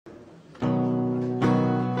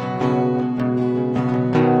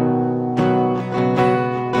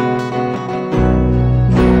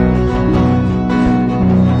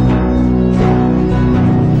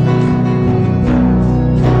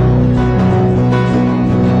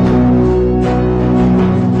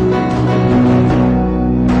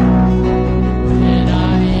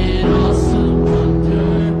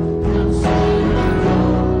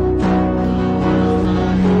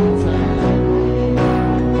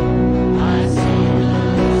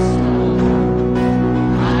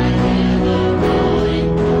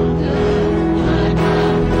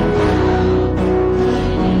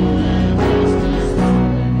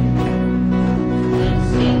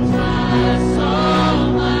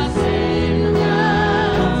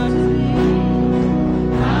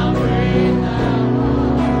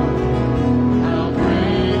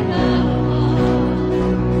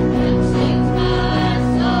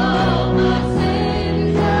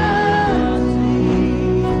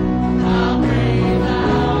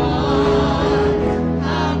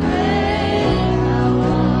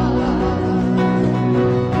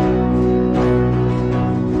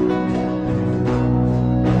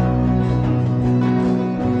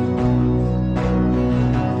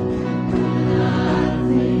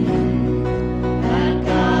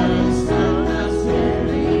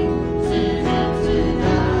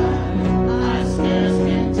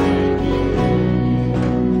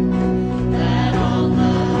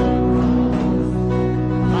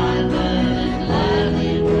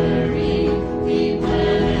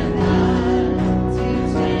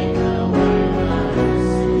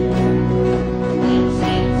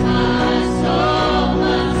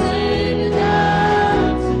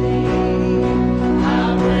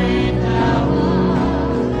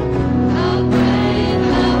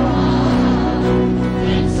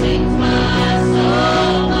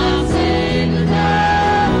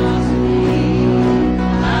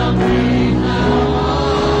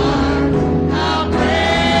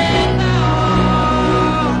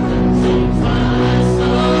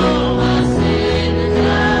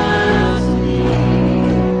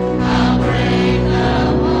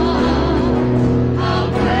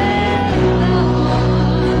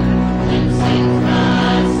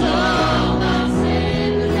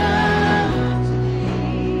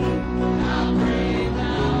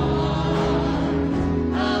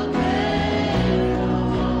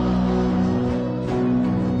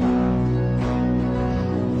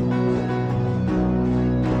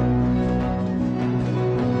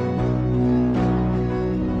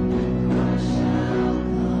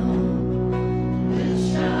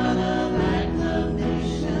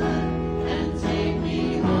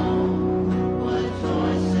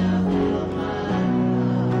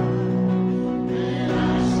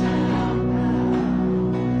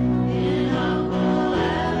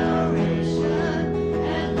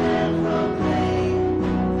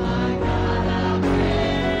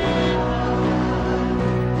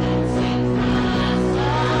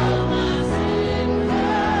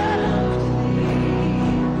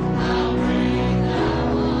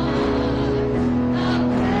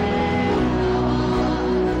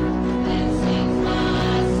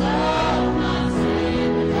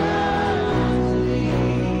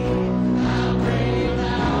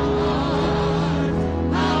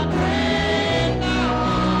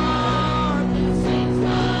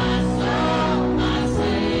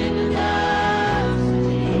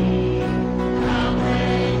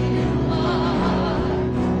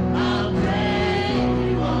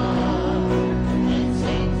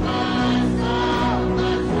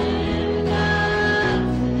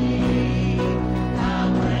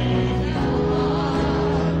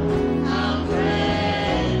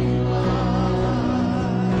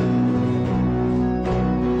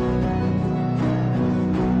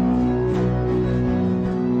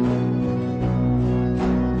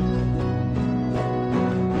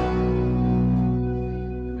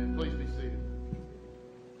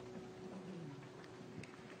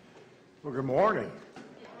Well, good morning.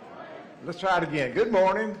 Let's try it again. Good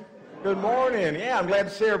morning. Good morning. Yeah, I'm glad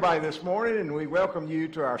to see everybody this morning, and we welcome you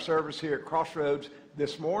to our service here at Crossroads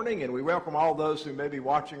this morning, and we welcome all those who may be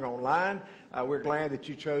watching online. We're glad that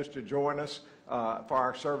you chose to join us for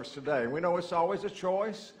our service today. We know it's always a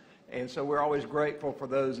choice, and so we're always grateful for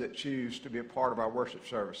those that choose to be a part of our worship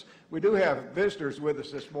service. We do have visitors with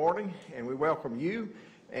us this morning, and we welcome you,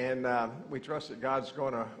 and we trust that God's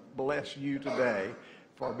going to bless you today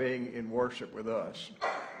for being in worship with us.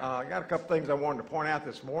 I got a couple things I wanted to point out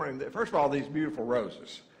this morning. First of all, these beautiful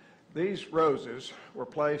roses. These roses were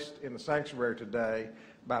placed in the sanctuary today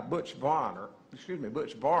by Butch Varner,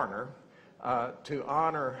 to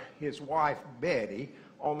honor his wife Betty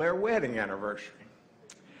on their wedding anniversary.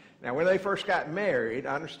 Now, when they first got married,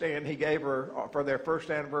 I understand he gave her, for their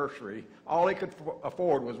first anniversary, all he could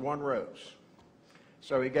afford was one rose.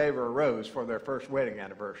 So he gave her a rose for their first wedding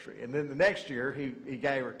anniversary. And then the next year, he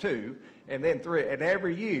gave her two, and then three. And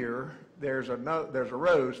every year, there's a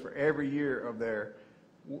rose for every year of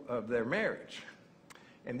their marriage.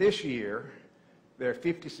 And this year, there are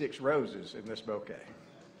 56 roses in this bouquet.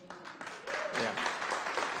 Yeah.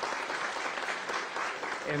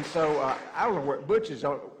 And so I don't know where Butch is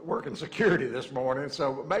working security this morning,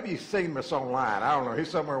 so maybe he's seen us online. I don't know. He's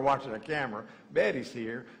somewhere watching a camera. Betty's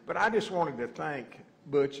here. But I just wanted to thank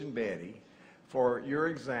Butch and Betty for your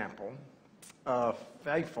example of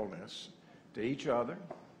faithfulness to each other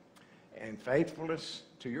and faithfulness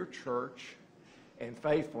to your church and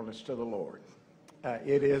faithfulness to the Lord.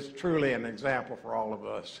 It is truly an example for all of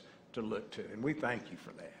us to look to, and we thank you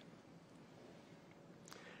for that.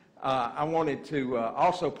 I wanted to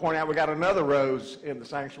also point out we got another rose in the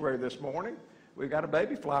sanctuary this morning. We've got a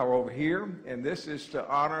baby flower over here, and this is to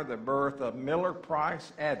honor the birth of Miller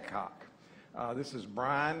Price Adcock. This is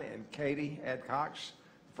Brian and Katie Adcock's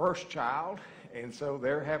first child, and so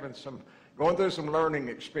they're going through some learning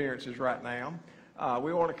experiences right now.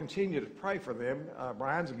 We want to continue to pray for them.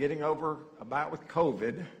 Brian's getting over a bout with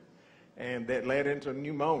COVID, and that led into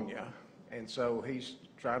pneumonia, and so he's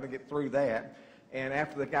trying to get through that. And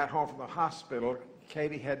after they got home from the hospital,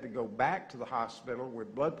 Katie had to go back to the hospital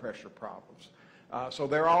with blood pressure problems. So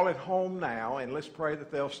they're all at home now, and let's pray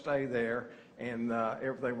that they'll stay there and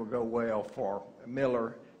everything will go well for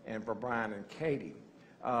Miller and for Brian and Katie.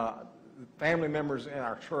 Family members in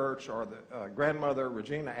our church are the grandmother,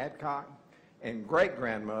 Regina Adcock, and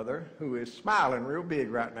great-grandmother, who is smiling real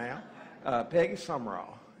big right now, Peggy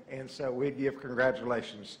Summerall. And so we give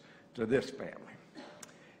congratulations to this family.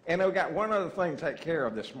 And we've got one other thing to take care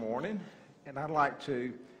of this morning, and I'd like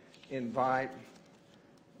to invite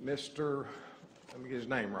Mr. Let me get his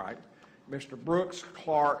name right, Mr. Brooks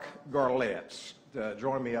Clark Garletts to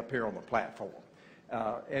join me up here on the platform.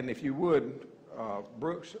 And if you would,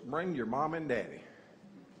 Brooks, bring your mom and daddy.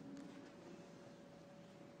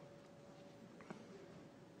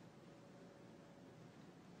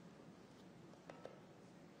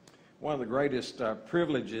 One of the greatest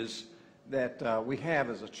privileges that we have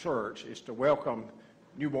as a church is to welcome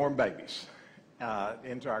newborn babies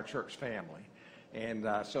into our church family. And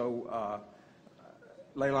so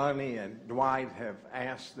Leilani and Dwight have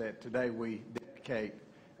asked that today we dedicate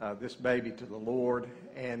this baby to the Lord.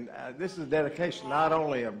 And this is a dedication not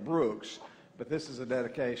only of Brooks, but this is a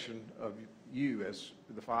dedication of you as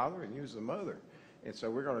the father and you as the mother. And so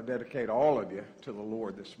we're going to dedicate all of you to the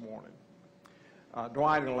Lord this morning.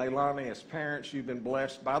 Dwight and Leilani, as parents, you've been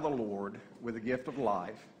blessed by the Lord with the gift of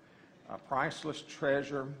life, a priceless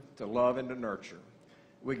treasure to love and to nurture.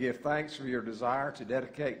 We give thanks for your desire to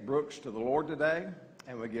dedicate Brooks to the Lord today,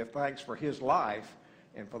 and we give thanks for his life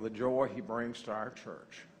and for the joy he brings to our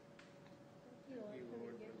church. Thank you,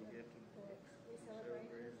 Lord, for the gift of Brooks. We celebrate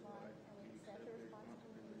his life and we accept the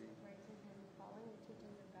responsibilities of raising him following the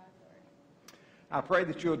teachings of God's Word. I pray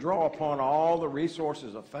that you'll draw upon all the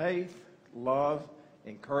resources of faith, love,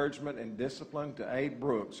 encouragement, and discipline to aid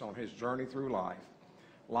Brooks on his journey through life.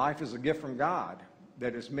 Life is a gift from God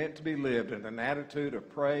that is meant to be lived in an attitude of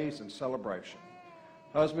praise and celebration.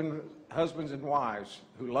 Husbands and wives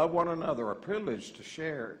who love one another are privileged to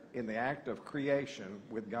share in the act of creation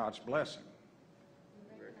with God's blessing.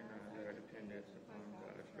 We recognize our dependence upon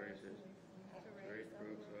God's graces to raise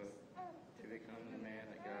Brooks up to become the man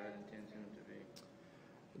that God intends him to be.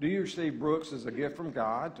 Do you receive Brooks as a gift from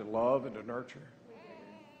God to love and to nurture?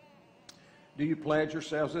 Do you pledge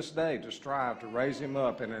yourselves this day to strive to raise him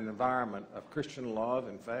up in an environment of Christian love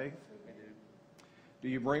and faith? We do. Do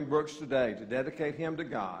you bring Brooks today to dedicate him to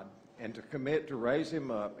God and to commit to raise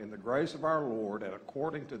him up in the grace of our Lord and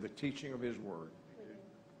according to the teaching of his word? We do.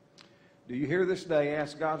 Do you here this day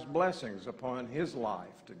ask God's blessings upon his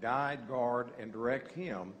life to guide, guard, and direct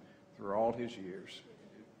him through all his years.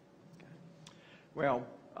 Okay. Well,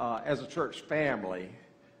 as a church family,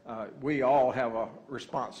 we all have a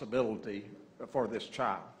responsibility for this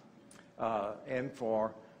child and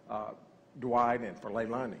for Dwight and for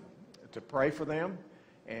Leilani, to pray for them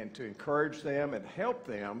and to encourage them and help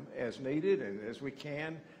them as needed and as we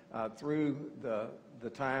can through the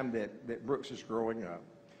time that Brooks is growing up.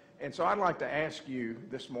 And so I'd like to ask you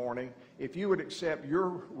this morning if you would accept your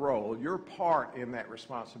role, your part in that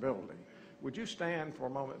responsibility. Would you stand for a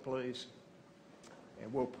moment, please?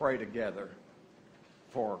 And we'll pray together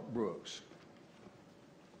for Brooks.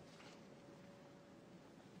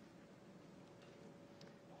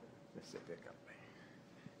 Let's sit back up.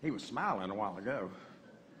 He was smiling a while ago.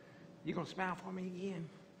 You gonna smile for me again?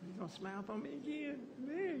 You gonna smile for me again?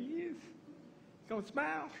 There he is. Gonna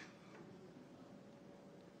smile?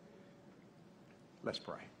 Let's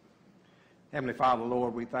pray. Heavenly Father,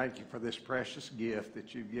 Lord, we thank you for this precious gift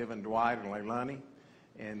that you've given Dwight and Leilani.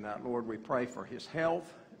 And Lord, we pray for his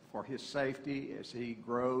health, for his safety as he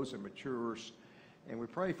grows and matures. And we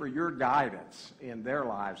pray for your guidance in their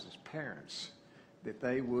lives as parents, that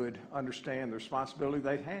they would understand the responsibility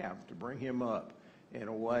they have to bring him up in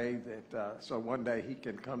a way that so one day he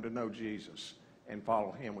can come to know Jesus and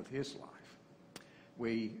follow him with his life.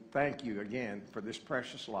 We thank you again for this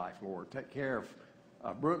precious life, Lord. Take care of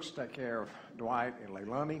Brooks, take care of Dwight and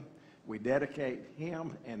Leilani. We dedicate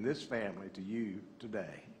him and this family to you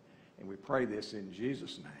today. And we pray this in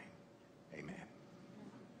Jesus' name. Amen.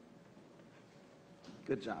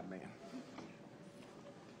 Good job, man.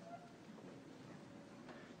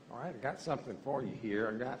 All right, I got something for you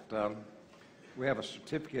here. We have a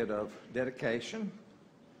certificate of dedication.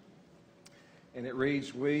 And it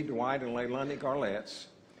reads, we, Dwight and Leilani Garletts,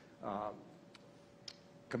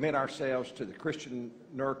 commit ourselves to the Christian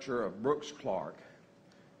nurture of Brooks Clark,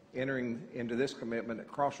 entering into this commitment at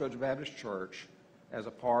Crossroads Baptist Church as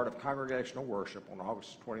a part of congregational worship on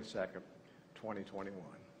August 22nd, 2021.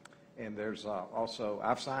 And there's also,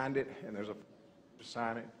 I've signed it, and there's a to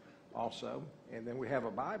sign it also. And then we have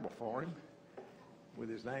a Bible for him with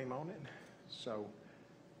his name on it. So,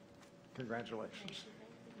 congratulations.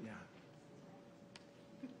 Yeah.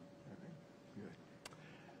 Good.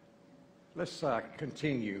 Let's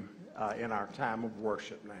continue in our time of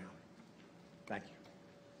worship now. Thank you.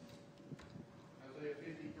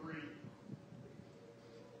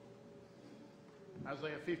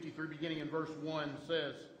 Isaiah 53, beginning in verse 1,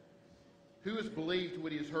 says, "Who has believed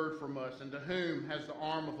what he has heard from us, and to whom has the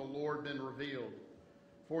arm of the Lord been revealed?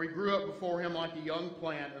 For he grew up before him like a young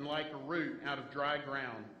plant and like a root out of dry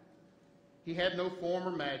ground. He had no form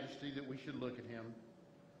or majesty that we should look at him,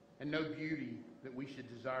 and no beauty that we should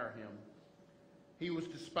desire him. He was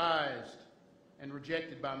despised and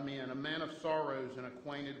rejected by men, a man of sorrows and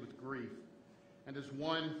acquainted with grief. And as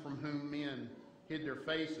one from whom men hid their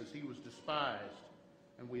faces, he was despised,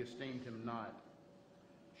 and we esteemed him not.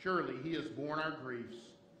 Surely he has borne our griefs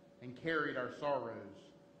and carried our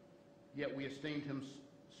sorrows, yet we esteemed him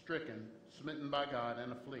stricken, smitten by God,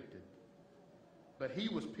 and afflicted. But he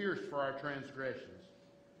was pierced for our transgressions.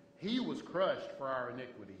 He was crushed for our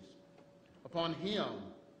iniquities. Upon him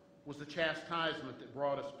was the chastisement that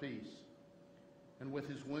brought us peace, and with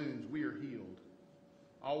his wounds we are healed.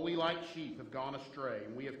 All we like sheep have gone astray,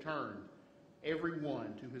 and we have turned every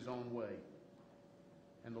one to his own way.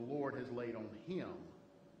 And the Lord has laid on him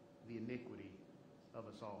the iniquity of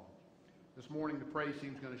us all." This morning, the praise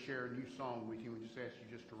team is going to share a new song with you. We just ask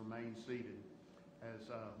you just to remain seated as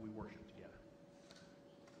we worship together.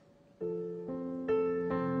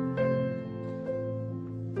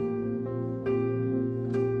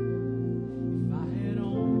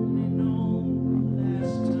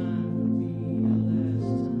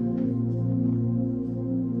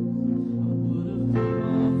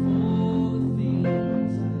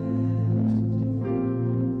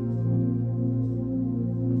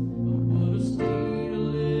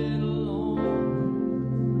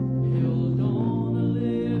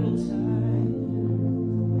 Time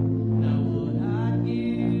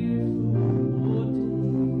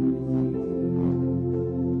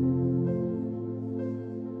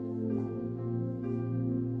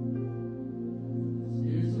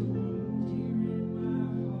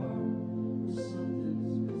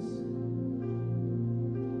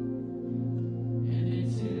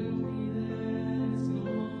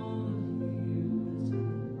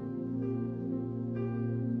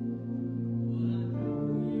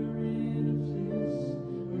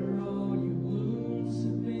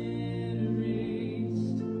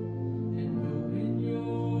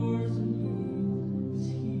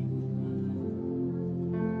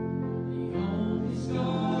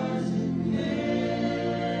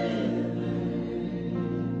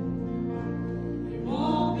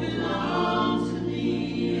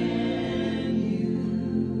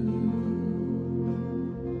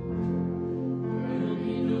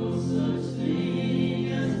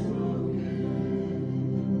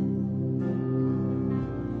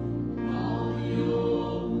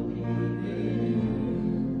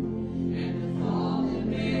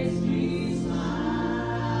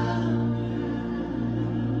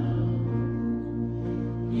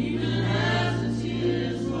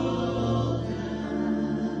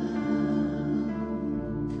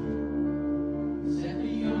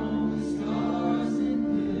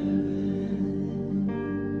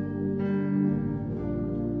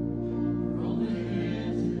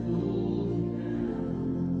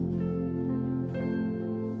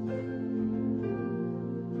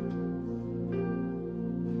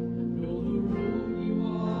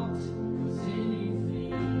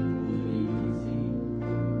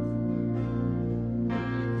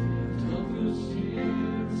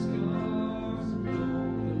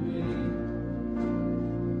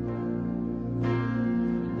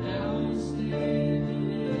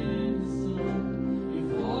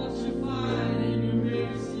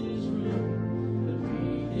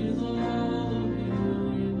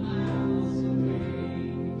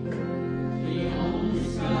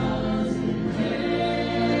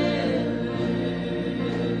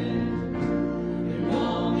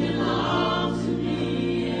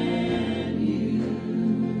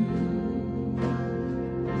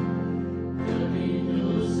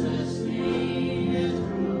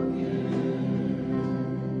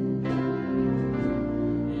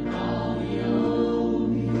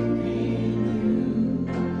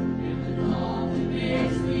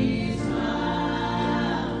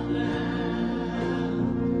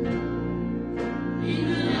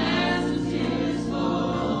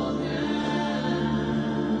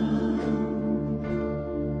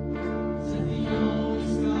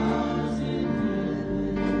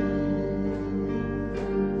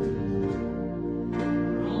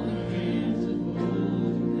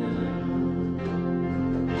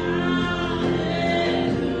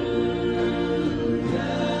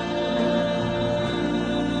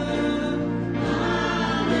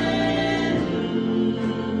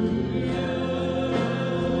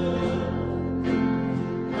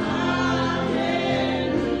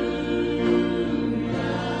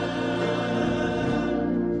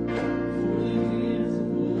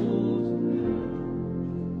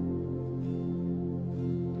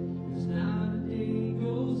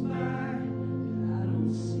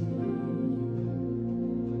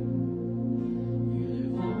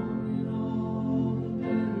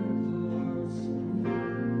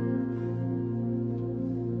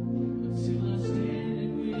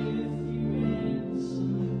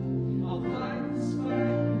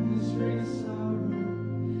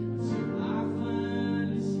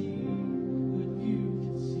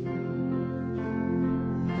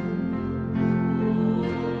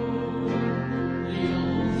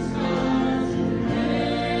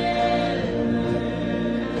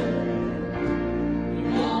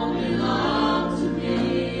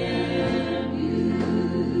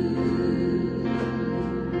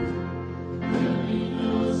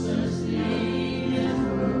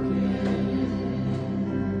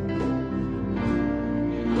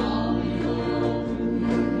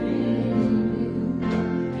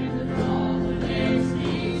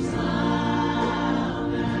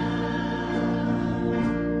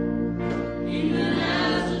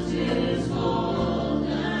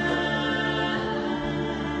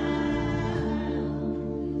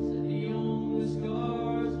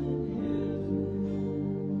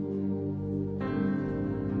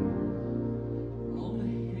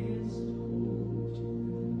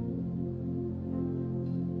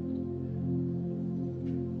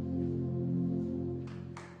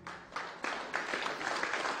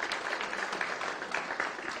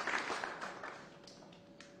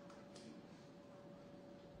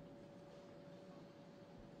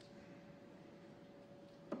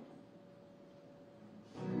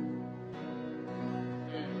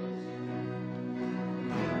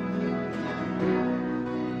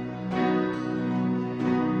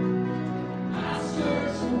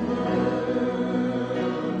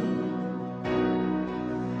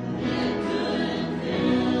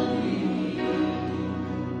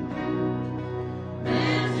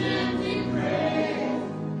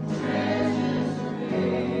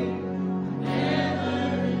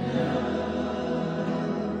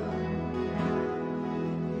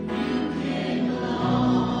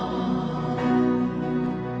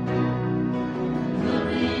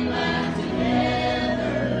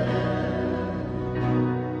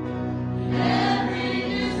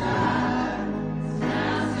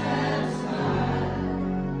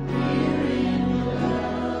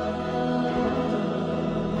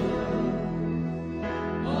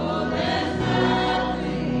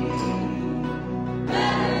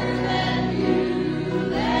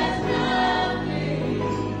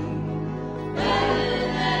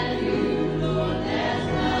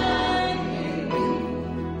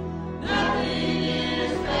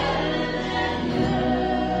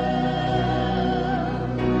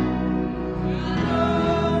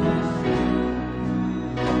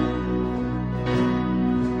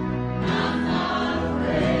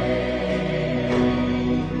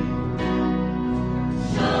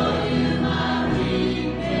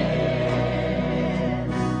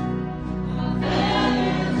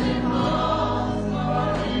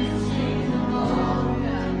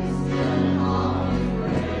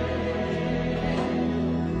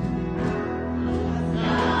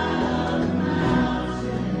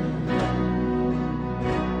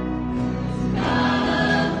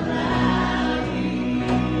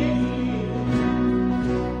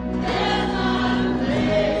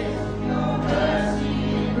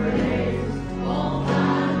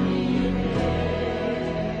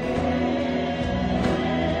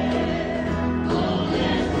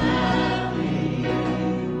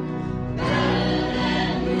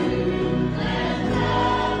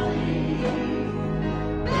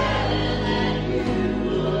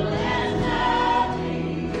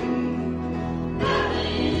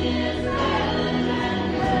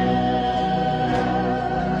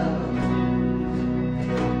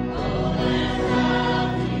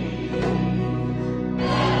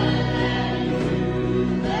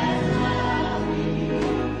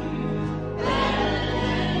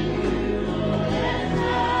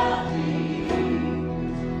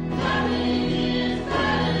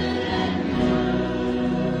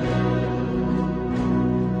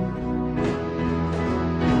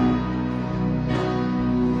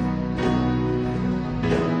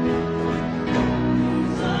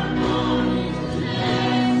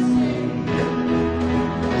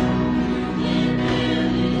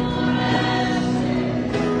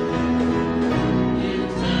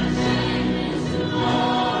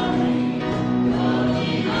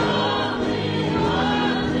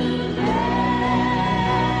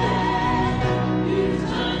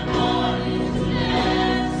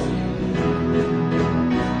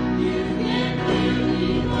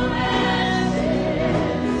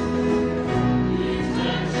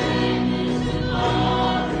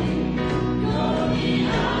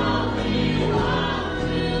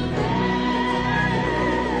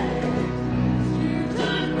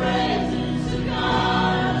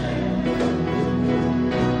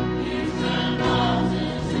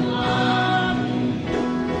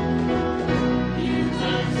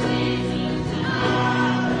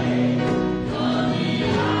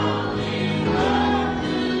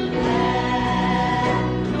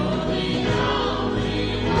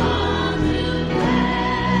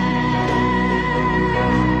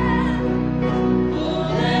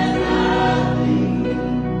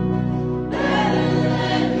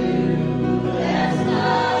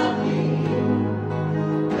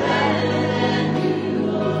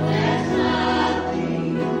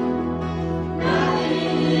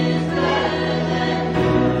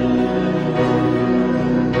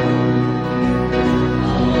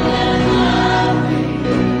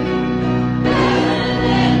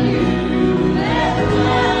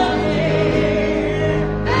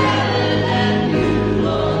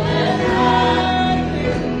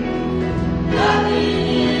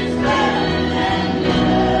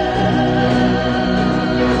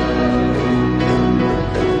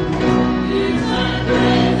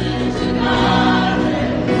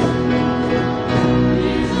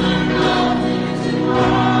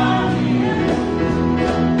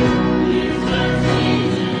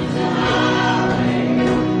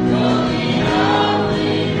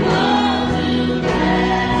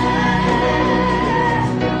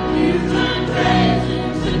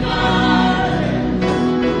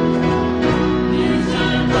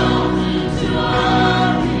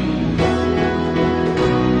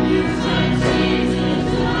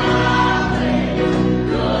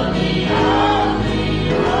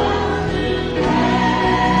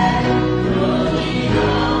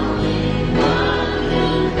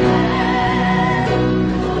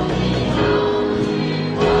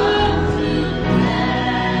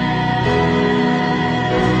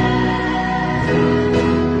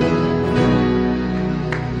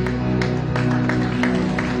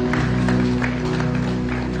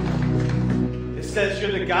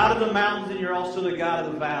God of the mountains and you're also the God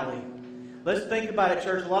of the valley. Let's think about it,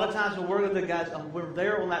 church. A lot of times when we're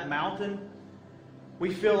there on that mountain,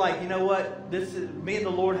 we feel like, you know what, me and the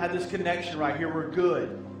Lord have this connection right here. We're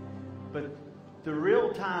good. But the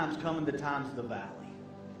real times come in the times of the valley.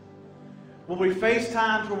 When we face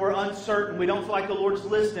times when we're uncertain, we don't feel like the Lord's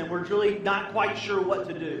listening, we're really not quite sure what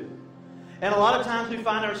to do. And a lot of times we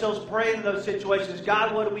find ourselves praying in those situations,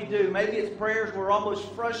 God, what do we do? Maybe it's prayers we're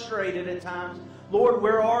almost frustrated at times. Lord,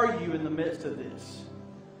 where are you in the midst of this?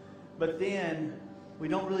 But then we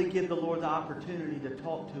don't really give the Lord the opportunity to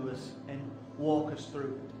talk to us and walk us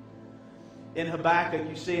through it. In Habakkuk,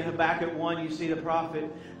 you see in Habakkuk 1, you see the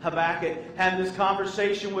prophet Habakkuk having this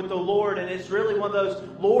conversation with the Lord, and it's really one of those,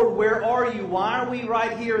 Lord, where are you? Why are we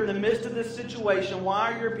right here in the midst of this situation?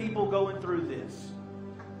 Why are your people going through this?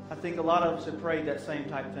 I think a lot of us have prayed that same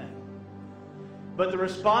type thing. But the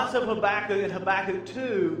response of Habakkuk in Habakkuk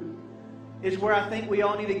 2 is where I think we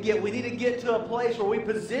all need to get. We need to get to a place where we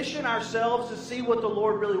position ourselves to see what the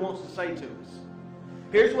Lord really wants to say to us.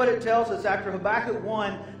 Here's what it tells us after Habakkuk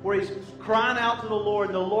 1, where he's crying out to the Lord,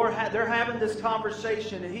 and they're having this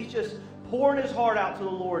conversation, and he's just pouring his heart out to the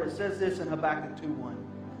Lord. It says this in Habakkuk 2:1.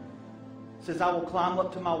 It says, I will climb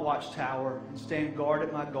up to my watchtower and stand guard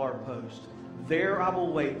at my guard post. There I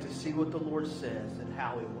will wait to see what the Lord says and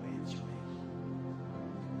how He will answer me.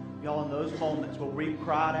 Y'all, in those moments where we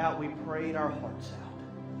cried out, we prayed our hearts out.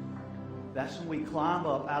 That's when we climb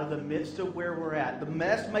up out of the midst of where we're at. The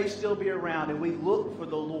mess may still be around, and we look for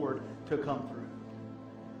the Lord to come through.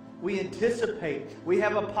 We anticipate. We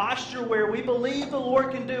have a posture where we believe the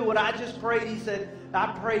Lord can do what I just prayed. He said,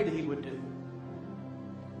 I prayed that He would do.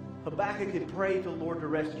 Habakkuk had prayed the Lord to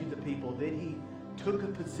rescue the people. Then he took a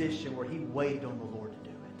position where he waited on the Lord to do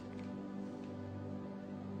it.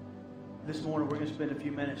 This morning we're going to spend a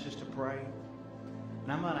few minutes just to pray.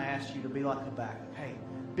 And I'm going to ask you to be like Habakkuk. Hey,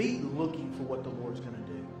 be looking for what the Lord's going to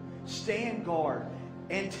do. Stand guard.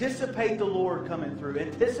 Anticipate the Lord coming through.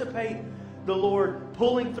 Anticipate the Lord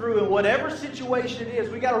pulling through in whatever situation it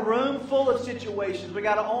is. We got a room full of situations. We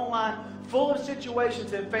got an online full of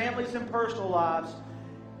situations in families and personal lives.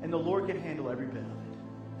 And the Lord can handle every bit of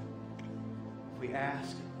it. If we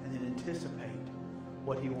ask and then anticipate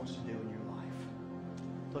what He wants to do in your life.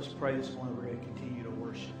 Let's pray this morning. We're going to continue to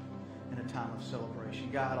worship in a time of celebration.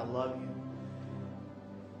 God, I love you.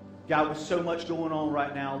 God, with so much going on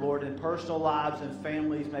right now, Lord, in personal lives and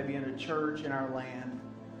families, maybe in a church, in our land,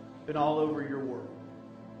 and all over your world.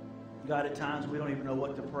 God, at times we don't even know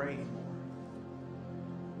what to pray anymore.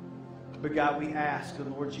 But God, we ask,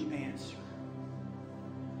 and Lord, you answer.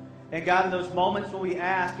 And God, in those moments when we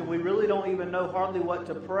ask and we really don't even know hardly what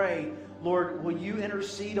to pray, Lord, will you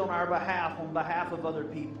intercede on our behalf, on behalf of other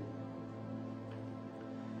people?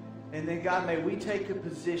 And then, God, may we take a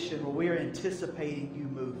position where we are anticipating you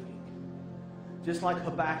moving. Just like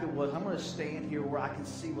Habakkuk was, I'm going to stand here where I can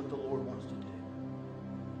see what the Lord wants to do.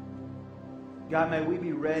 God, may we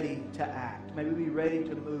be ready to act. May we be ready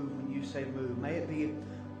to move when you say move. May it be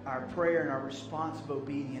our prayer and our response of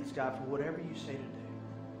obedience, God, for whatever you say to do.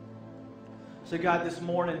 So, God, this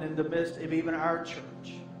morning in the midst of even our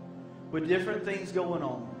church, with different things going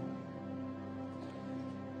on,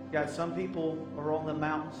 God, some people are on the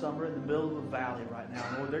mountain, some are in the middle of a valley right now.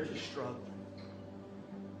 Lord, they're just struggling.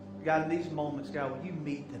 God, in these moments, God, will you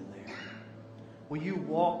meet them there? Will you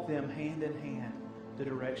walk them hand in hand the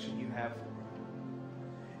direction you have for them?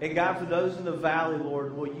 And God, for those in the valley,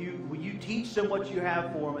 Lord, will you teach them what you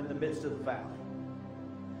have for them in the midst of the valley?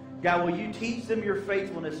 God, will you teach them your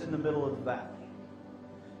faithfulness in the middle of the valley?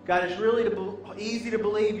 God, it's really easy to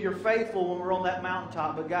believe you're faithful when we're on that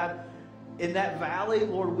mountaintop, but God, in that valley,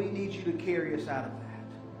 Lord, we need you to carry us out of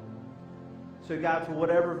that. So God, for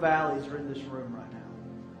whatever valleys are in this room right now,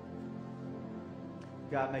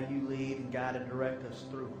 God, may you lead and guide and direct us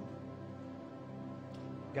through them.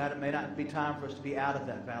 God, it may not be time for us to be out of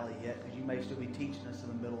that valley yet, because you may still be teaching us in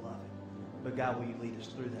the middle of it. But God, will you lead us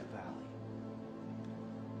through that valley?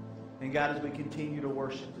 And God, as we continue to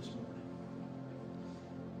worship this morning,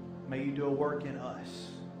 may you do a work in us,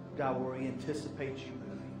 God, where we anticipate you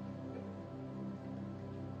moving.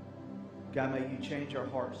 God, may you change our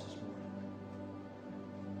hearts this morning.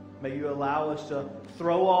 May you allow us to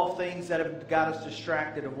throw off things that have got us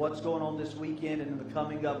distracted of what's going on this weekend and in the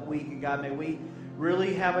coming up week. And God, may we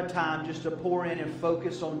really have a time just to pour in and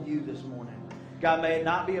focus on you this morning. God, may it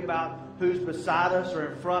not be about who's beside us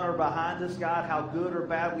or in front or behind us, God, how good or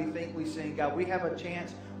bad we think we sing. God, we have a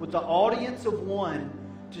chance with the audience of one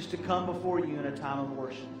just to come before you in a time of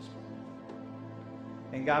worship this morning.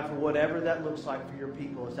 And God, for whatever that looks like for your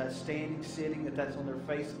people, is that standing, sitting, that that's on their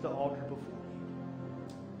face at the altar before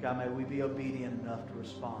you. God, may we be obedient enough to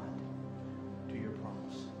respond to your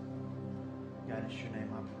promise. God, in your name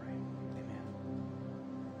I pray.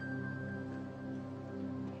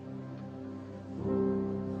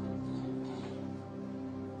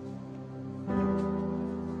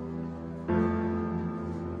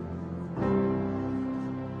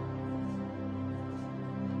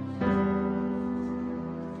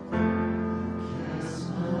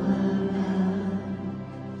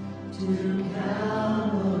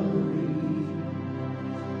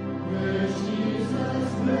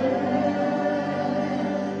 Jesus bled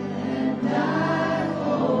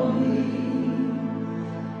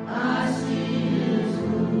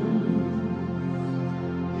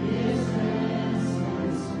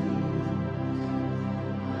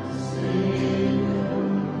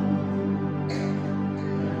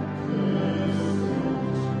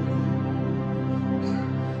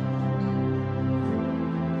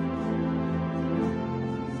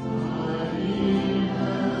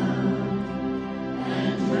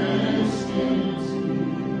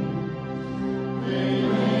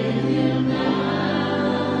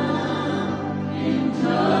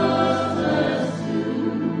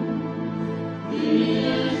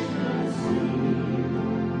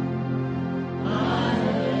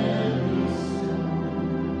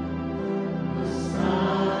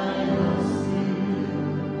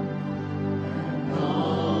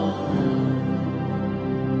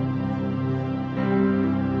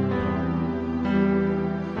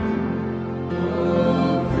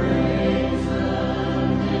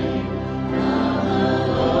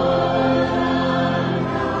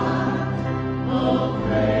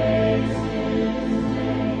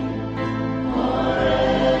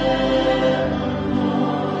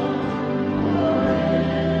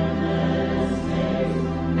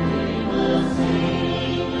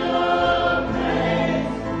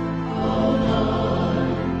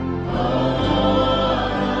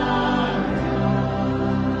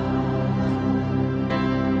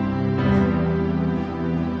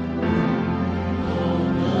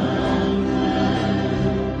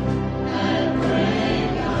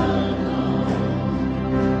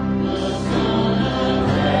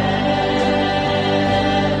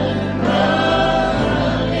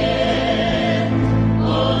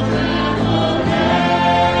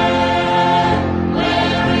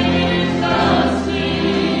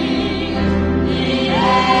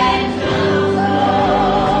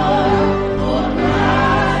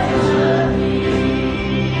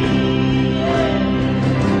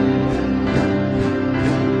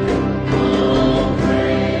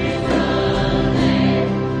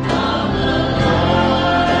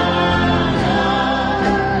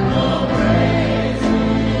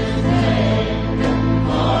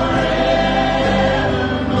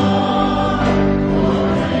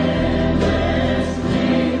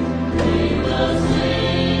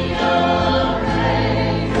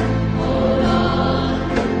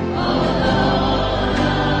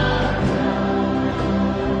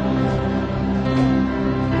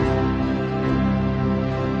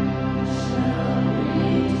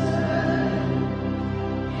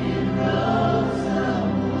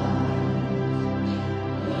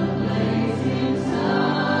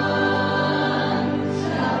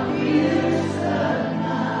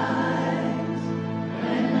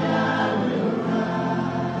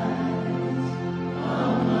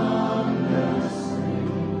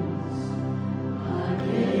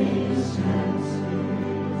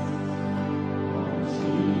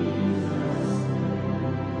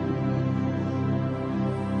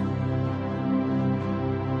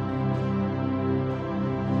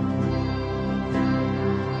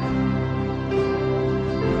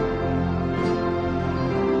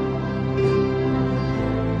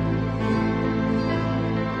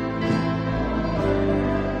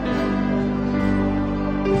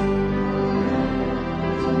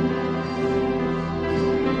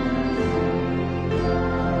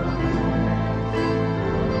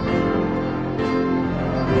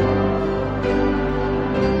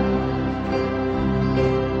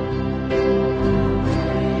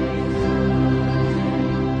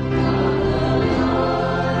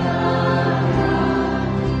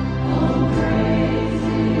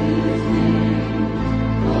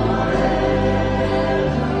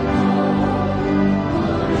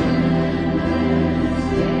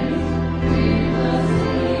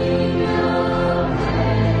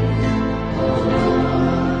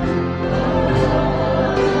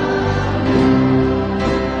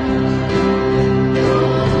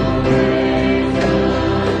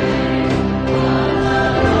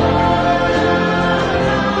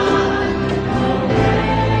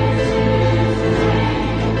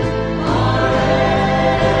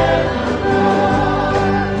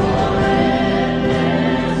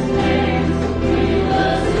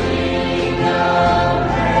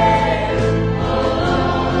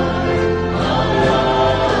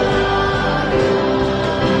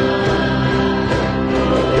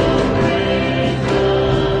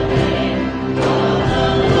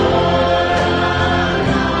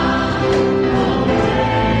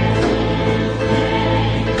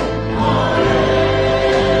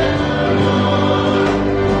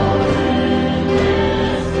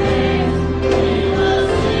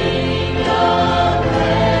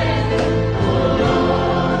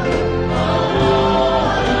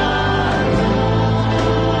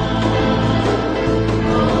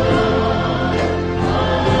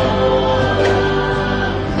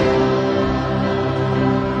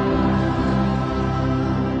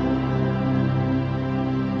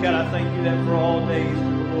God, I thank you that for all days,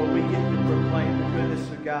 Lord, we get to proclaim the goodness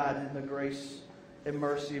of God and the grace and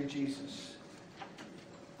mercy of Jesus.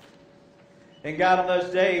 And God, on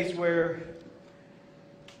those days where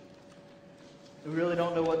we really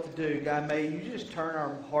don't know what to do, God, may you just turn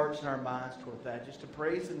our hearts and our minds toward that, just to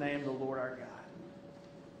praise the name of the Lord our God.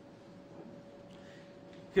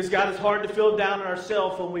 Because, God, it's hard to feel down on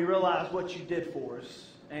ourselves when we realize what you did for us.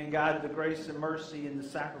 And, God, the grace and mercy and the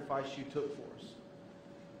sacrifice you took for us.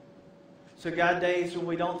 So, God, days when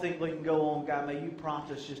we don't think we can go on, God, may you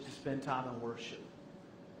prompt us just to spend time in worship.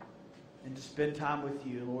 And to spend time with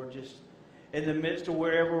you, Lord, just in the midst of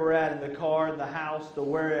wherever we're at, in the car, in the house, the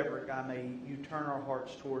wherever, God, may you turn our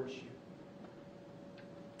hearts towards you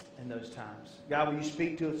in those times. God, will you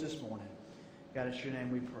speak to us this morning? God, it's your name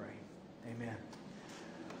we pray. Amen.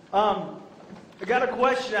 I got a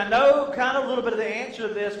question. I know kind of a little bit of the answer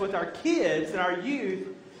to this with our kids and our youth.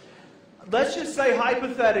 Let's just say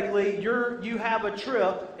hypothetically you have a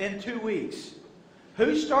trip in 2 weeks.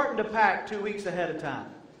 Who's starting to pack 2 weeks ahead of time?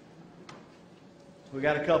 We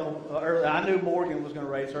got a couple early. I knew Morgan was going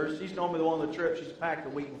to raise hers. She's normally the one on the trip. She's packed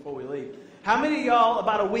a week before we leave. How many of y'all,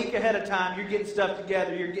 about a week ahead of time, you're getting stuff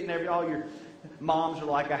together, you're getting all your moms are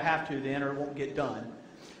like, I have to then or it won't get done.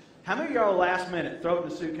 How many of y'all last minute, throw it in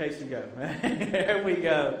the suitcase and go? There we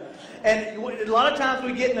go. And a lot of times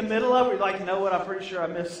we get in the middle of it, we're like, you know what, I'm pretty sure I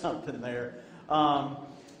missed something there. Now,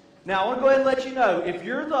 I want to go ahead and let you know, if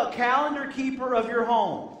you're the calendar keeper of your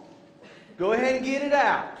home, go ahead and get it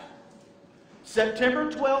out.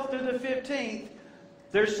 September 12th through the 15th,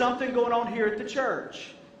 there's something going on here at the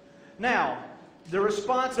church. Now, the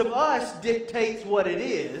response of us dictates what it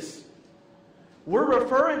is. We're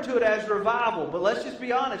referring to it as revival, but let's just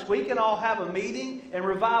be honest. We can all have a meeting and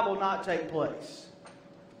revival not take place.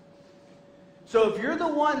 So if you're the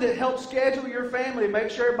one that helps schedule your family, make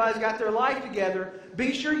sure everybody's got their life together,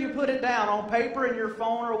 be sure you put it down on paper in your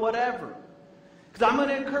phone or whatever. Because I'm going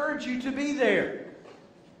to encourage you to be there.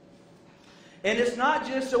 And it's not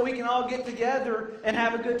just so we can all get together and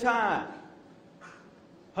have a good time.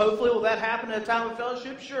 Hopefully, will that happen at a time of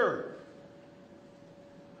fellowship? Sure.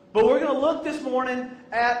 But we're going to look this morning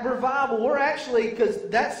at revival. We're actually, because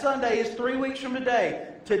that Sunday is 3 weeks from today.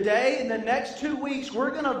 Today and the next 2 weeks,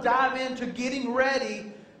 we're going to dive into getting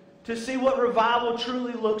ready to see what revival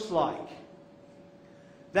truly looks like.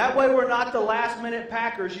 That way we're not the last minute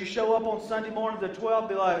packers. You show up on Sunday morning at 12 and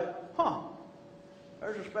be like,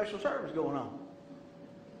 there's a special service going on.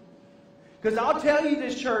 Because I'll tell you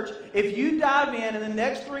this, church, if you dive in the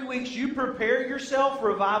next 3 weeks, you prepare yourself,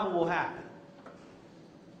 revival will happen.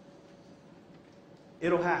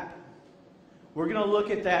 It'll happen. We're going to look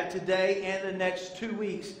at that today and the next 2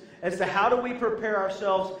 weeks as to how do we prepare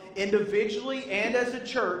ourselves individually and as a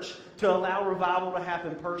church to allow revival to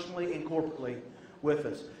happen personally and corporately with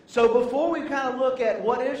us. So before we kind of look at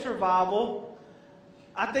what is revival,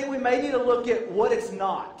 I think we may need to look at what it's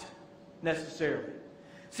not necessarily.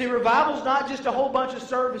 See, revival is not just a whole bunch of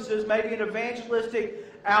services, maybe an evangelistic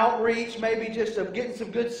outreach, maybe just getting some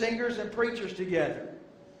good singers and preachers together.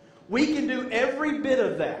 We can do every bit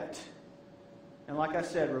of that. And like I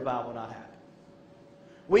said, revival not happen.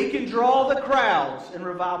 We can draw the crowds and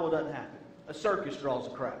revival doesn't happen. A circus draws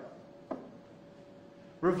a crowd.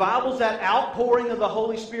 Revival is that outpouring of the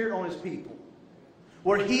Holy Spirit on His people.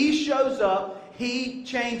 Where He shows up, He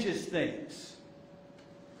changes things.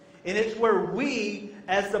 And it's where we,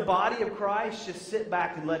 as the body of Christ, just sit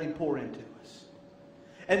back and let Him pour into us.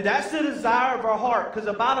 And that's the desire of our heart. Because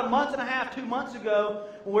about a month and a half, 2 months ago,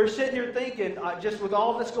 we're sitting here thinking, just with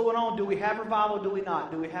all this going on, do we have revival, do we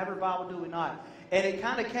not? Do we have revival, do we not? And it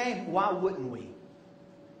kind of came, why wouldn't we?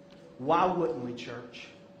 Why wouldn't we, church?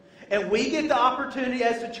 And we get the opportunity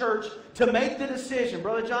as a church to make the decision.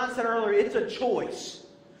 Brother John said earlier, it's a choice.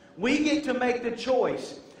 We get to make the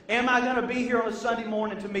choice. Am I going to be here on a Sunday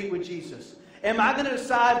morning to meet with Jesus? Am I going to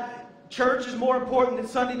decide church is more important than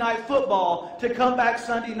Sunday night football to come back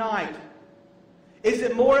Sunday night? Is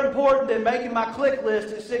it more important than making my click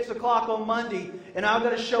list at 6 o'clock on Monday and I'm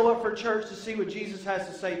going to show up for church to see what Jesus has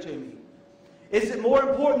to say to me? Is it more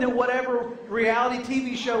important than whatever reality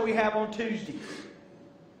TV show we have on Tuesdays?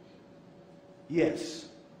 Yes.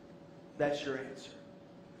 That's your answer.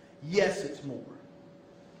 Yes, it's more.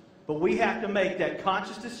 But we have to make that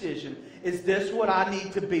conscious decision. Is this what I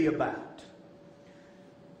need to be about?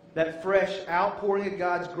 That fresh outpouring of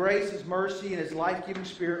God's grace, His mercy, and His life-giving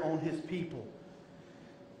Spirit on His people.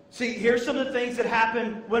 See, here's some of the things that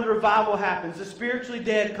happen when revival happens. The spiritually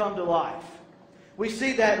dead come to life. We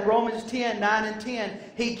see that in Romans 10, 9 and 10.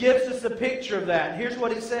 He gives us a picture of that. And here's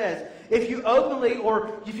what he says. if you openly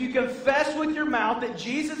or if you confess with your mouth that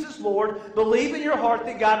Jesus is Lord, believe in your heart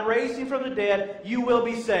that God raised Him from the dead, you will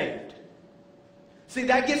be saved. See,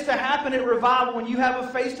 that gets to happen at revival when you have a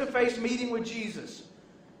face-to-face meeting with Jesus.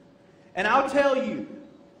 And I'll tell you,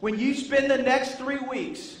 when you spend the next 3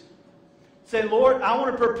 weeks saying, Lord, I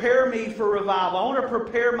want to prepare me for revival. I want to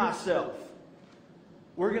prepare myself.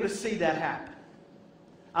 We're going to see that happen.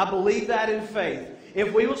 I believe that in faith.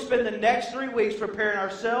 If we will spend the next 3 weeks preparing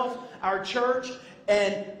ourselves, our church,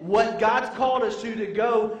 and what God's called us to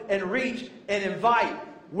go and reach and invite,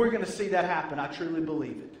 we're going to see that happen. I truly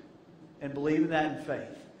believe it. And believe in that in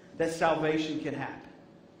faith. That salvation can happen.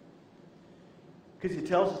 Because He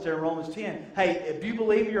tells us there in Romans 10, hey, if you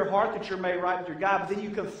believe in your heart that you're made right with your God, but then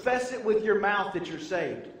you confess it with your mouth that you're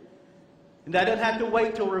saved. And that doesn't have to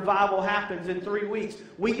wait till revival happens in 3 weeks.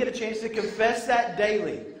 We get a chance to confess that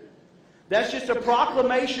daily. That's just a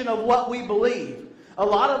proclamation of what we believe. A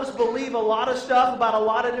lot of us believe a lot of stuff about a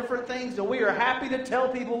lot of different things, and we are happy to tell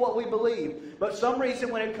people what we believe. But for some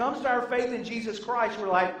reason, when it comes to our faith in Jesus Christ, we're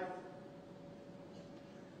like,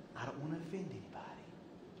 I don't want to offend anybody.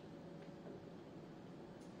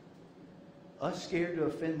 Us scared to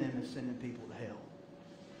offend them is sending people to hell.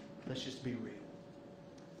 Let's just be real.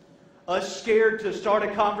 Us scared to start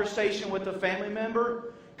a conversation with a family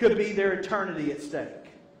member could be their eternity at stake.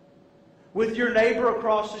 With your neighbor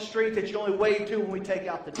across the street that you only wave to when we take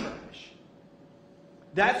out the trash.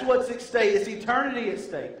 That's what's at stake. It's eternity at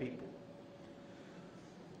stake, people.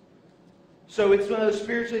 So it's when those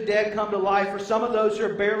spiritually dead come to life. For some of those who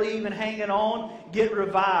are barely even hanging on, get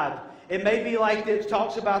revived. It may be like it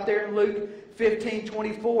talks about there in Luke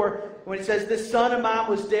 15:24, when it says, this son of mine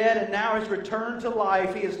was dead and now has returned to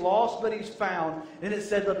life. He is lost, but he's found. And it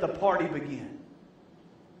said, let the party begin.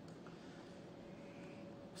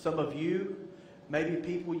 Some of you, maybe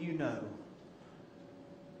people you know,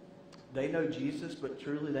 they know Jesus, but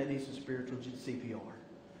truly they need some spiritual CPR.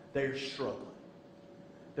 They're struggling.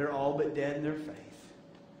 They're all but dead in their faith.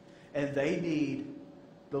 And they need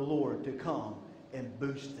the Lord to come and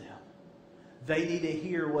boost them. They need to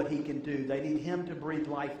hear what He can do. They need Him to breathe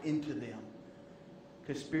life into them.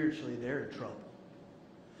 Because spiritually they're in trouble.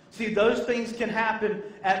 See, those things can happen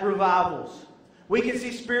at revivals. We can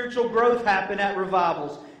see spiritual growth happen at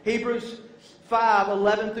revivals. Hebrews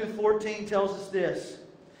 5:11 through 14 tells us this.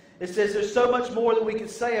 It says there's so much more that we can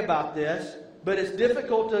say about this, but it's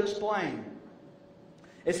difficult to explain.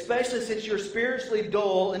 Especially since you're spiritually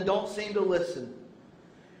dull and don't seem to listen.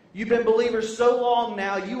 You've been believers so long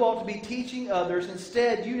now, you ought to be teaching others.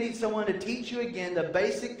 Instead, you need someone to teach you again the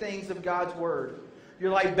basic things of God's Word.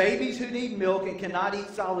 You're like babies who need milk and cannot eat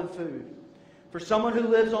solid food. For someone who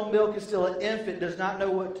lives on milk is still an infant, does not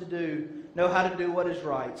know what to do, know how to do what is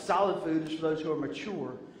right. Solid food is for those who are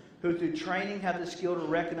mature, who through training have the skill to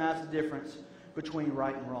recognize the difference between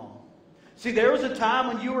right and wrong. See, there was a time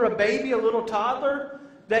when you were a baby, a little toddler,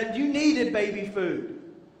 that you needed baby food.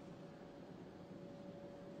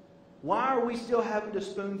 Why are we still having to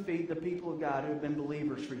spoon feed the people of God who have been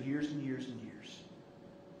believers for years and years and years?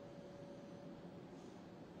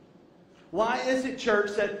 Why is it,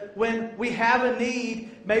 church, that when we have a need,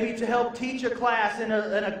 maybe to help teach a class in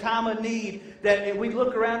a time of need, that we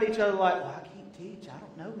look around each other like, well, I can't teach, I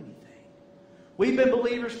don't know anything. We've been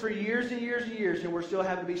believers for years and years and years, and we're still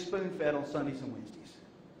having to be spoon-fed on Sundays and Wednesdays.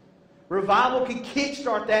 Revival can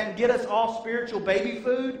kickstart that and get us all spiritual baby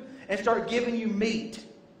food and start giving you meat.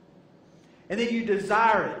 And then you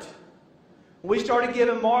desire it. When we started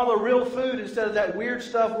giving Marla real food instead of that weird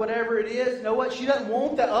stuff, whatever it is, you know what? She doesn't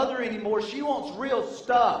want the other anymore. She wants real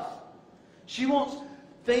stuff. She wants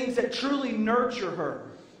things that truly nurture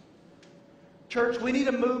her. Church, we need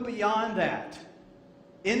to move beyond that.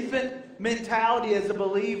 Infant mentality as a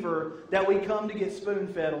believer that we come to get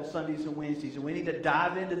spoon-fed on Sundays and Wednesdays. And we need to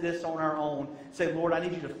dive into this on our own. Say, Lord, I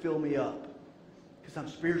need you to fill me up because I'm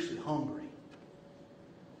spiritually hungry.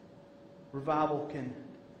 Revival can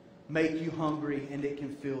make you hungry and it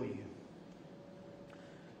can fill you.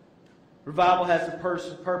 Revival has the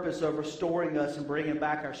purpose of restoring us and bringing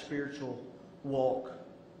back our spiritual walk.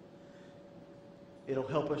 It'll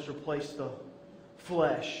help us replace the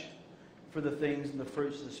flesh for the things and the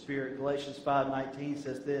fruits of the Spirit. Galatians 5:19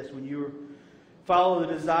 says this, when you follow the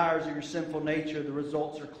desires of your sinful nature, the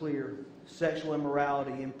results are clear. Sexual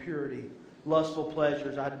immorality, impurity, lustful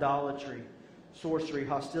pleasures, idolatry, sorcery,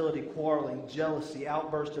 hostility, quarreling, jealousy,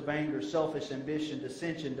 outburst of anger, selfish ambition,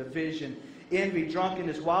 dissension, division, envy,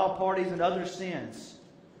 drunkenness, wild parties, and other sins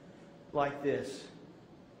like this.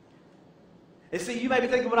 And see, you may be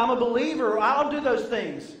thinking, but I'm a believer. I don't do those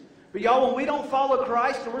things. But y'all, when we don't follow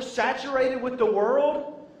Christ and we're saturated with the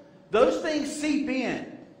world, those things seep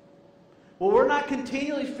in. well, we're not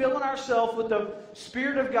continually filling ourselves with the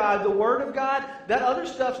Spirit of God, the Word of God, that other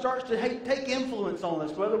stuff starts to take influence on us,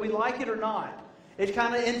 whether we like it or not. It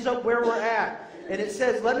kind of ends up where we're at. And it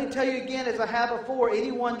says, let me tell you again, as I have before,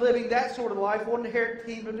 anyone living that sort of life won't inherit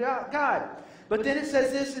the kingdom of God. But then it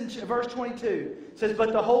says this in verse 22. It says,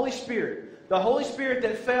 but the Holy Spirit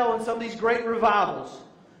that fell in some of these great revivals,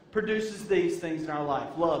 produces these things in our life.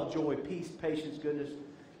 Love, joy, peace, patience, goodness,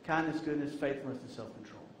 kindness, faithfulness, and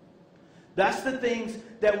self-control. That's the things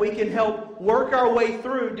that we can help work our way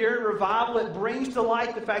through during revival. It brings to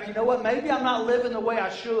light the fact, you know what, maybe I'm not living the way I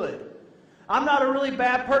should. I'm not a really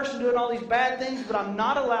bad person doing all these bad things, but I'm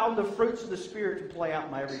not allowing the fruits of the Spirit to play out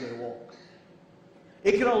in my everyday walk.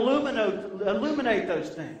 It can illuminate those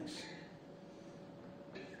things.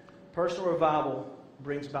 Personal revival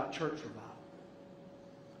brings about church revival.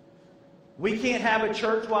 We can't have a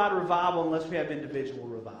church-wide revival unless we have individual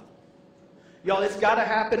revival. Y'all, it's got to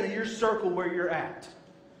happen in your circle where you're at.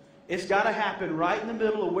 It's got to happen right in the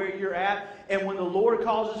middle of where you're at. And when the Lord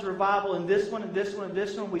causes revival in this one, and this one, and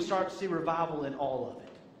this one, we start to see revival in all of it.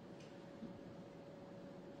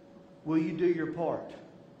 Will you do your part?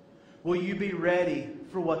 Will you be ready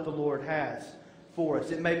for what the Lord has for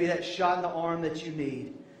us? It may be that shot in the arm that you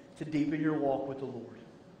need to deepen your walk with the Lord.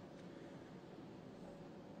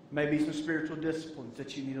 Maybe some spiritual disciplines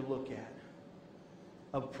that you need to look at.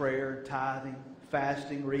 Of prayer, tithing,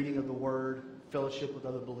 fasting, reading of the Word, fellowship with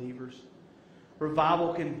other believers.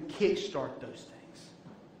 Revival can kickstart those things.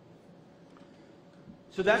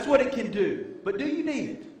 So that's what it can do. But do you need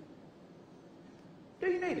it? Do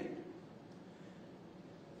you need it?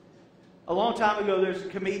 A long time ago, there's a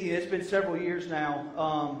comedian, it's been several years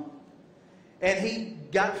now, and he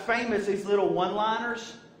got famous, these little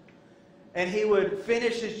one-liners, and he would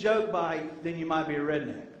finish his joke by, then you might be a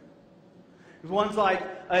redneck. One's like,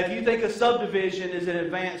 if you think a subdivision is an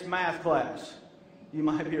advanced math class, you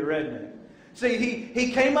might be a redneck. See,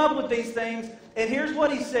 he came up with these things, and here's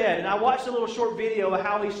what he said. And I watched a little short video of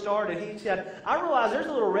how he started. He said, I realize there's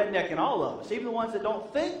a little redneck in all of us. Even the ones that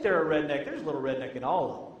don't think they're a redneck, there's a little redneck in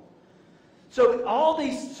all of them. So all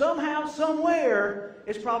these, somehow, somewhere,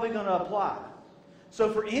 it's probably going to apply.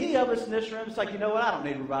 So for any of us in this room, it's like, you know what, I don't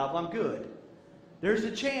need revival, I'm good. There's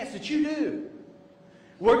a chance that you do.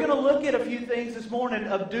 We're going to look at a few things this morning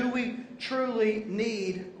of do we truly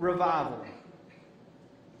need revival?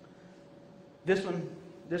 This one,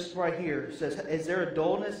 this right here says, is there a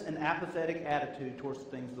dullness and apathetic attitude towards the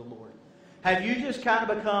things of the Lord? Have you just kind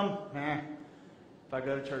of become, if I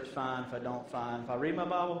go to church, fine. If I don't, fine. If I read my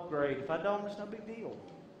Bible, great. If I don't, it's no big deal.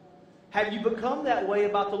 Have you become that way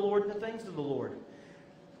about the Lord and the things of the Lord?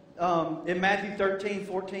 In Matthew 13,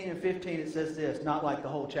 14, and 15, it says this. Not like the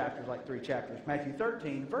whole chapter, like 3 chapters. Matthew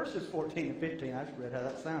 13, verses 14 and 15. I just read how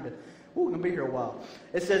that sounded. We're going to be here a while.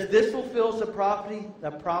 It says, this fulfills the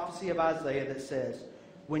prophecy of Isaiah that says,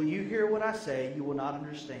 when you hear what I say, you will not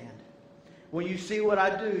understand. When you see what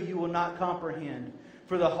I do, you will not comprehend.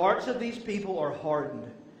 For the hearts of these people are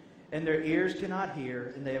hardened, and their ears cannot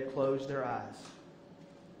hear, and they have closed their eyes.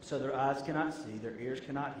 So their eyes cannot see, their ears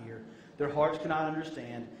cannot hear, their hearts cannot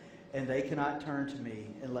understand, and they cannot turn to me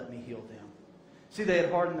and let me heal them. See, they had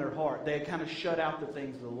hardened their heart. They had kind of shut out the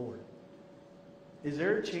things of the Lord. Is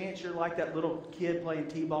there a chance you're like that little kid playing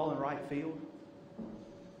t-ball in right field?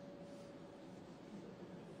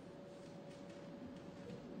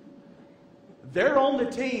 They're on the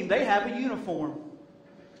team. They have a uniform.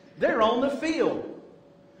 They're on the field.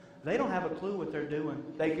 They don't have a clue what they're doing.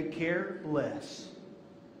 They could care less.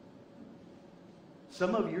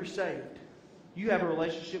 Some of you are saved. You have a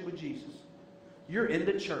relationship with Jesus. You're in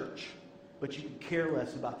the church, but you can care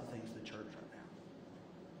less about the things of the church right now.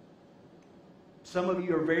 Some of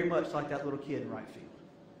you are very much like that little kid in right field.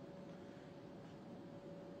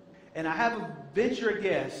 And I have a venture a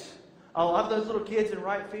guess. A lot of those little kids in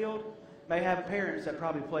right field may have parents that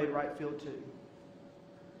probably played right field too.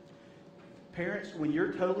 Parents, when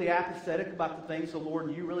you're totally apathetic about the things of the Lord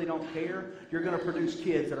and you really don't care, you're going to produce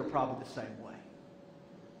kids that are probably the same way.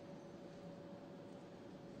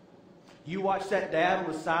 You watch that dad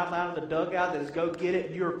on the sideline of the dugout that is go get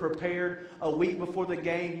it. You're prepared a week before the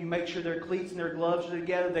game. You make sure their cleats and their gloves are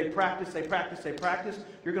together. They practice, they practice, they practice.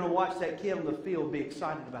 You're going to watch that kid on the field be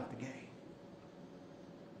excited about the game.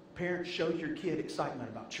 Parents, show your kid excitement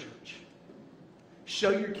about church.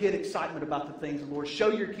 Show your kid excitement about the things of the Lord.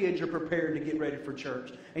 Show your kids you're prepared to get ready for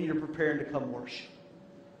church and you're prepared to come worship.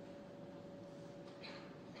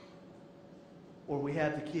 Or we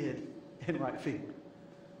have the kid in right field.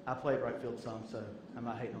 I played right field some, so I'm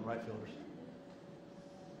not hating on right fielders.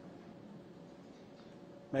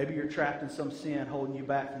 Maybe you're trapped in some sin holding you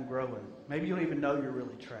back from growing. Maybe you don't even know you're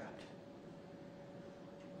really trapped.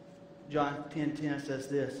 John 10:10 says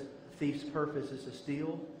this, "A thief's purpose is to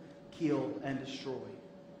steal, kill, and destroy.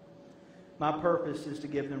 My purpose is to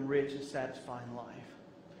give them rich and satisfying life."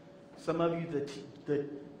 Some of you, the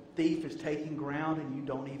thief is taking ground and you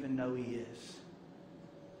don't even know he is.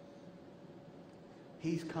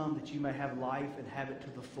 He's come that you may have life and have it to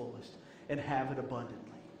the fullest and have it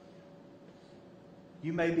abundantly.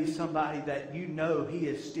 You may be somebody that you know he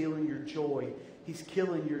is stealing your joy. He's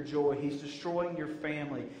killing your joy. He's destroying your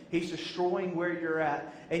family. He's destroying where you're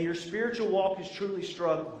at. And your spiritual walk is truly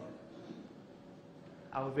struggling.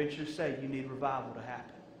 I would venture to say you need revival to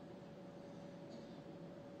happen.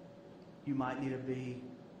 You might need to be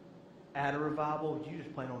at a revival, but you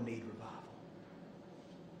just plain don't need revival.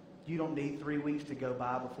 You don't need 3 weeks to go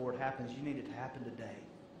by before it happens. You need it to happen today.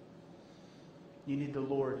 You need the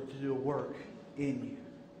Lord to do a work in you.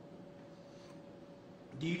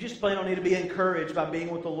 Do you just plain don't need to be encouraged by being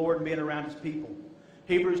with the Lord and being around His people?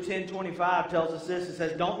 Hebrews 10:25 tells us this. It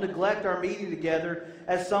says, "Don't neglect our meeting together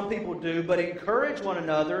as some people do, but encourage one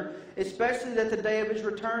another, especially that the day of His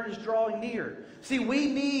return is drawing near." See,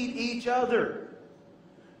 we need each other.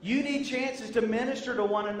 You need chances to minister to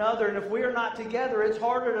one another, and if we are not together, it's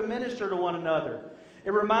harder to minister to one another.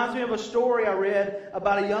 It reminds me of a story I read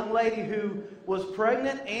about a young lady who was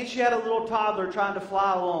pregnant and she had a little toddler trying to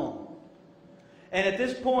fly alone. And at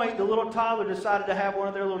this point, the little toddler decided to have one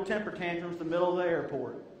of their little temper tantrums in the middle of the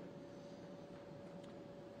airport.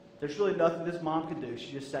 There's really nothing this mom could do.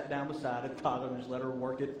 She just sat down beside the toddler and just let her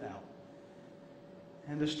work it out.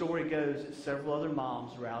 And the story goes that several other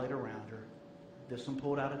moms rallied around her. This one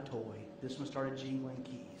pulled out a toy. This one started jingling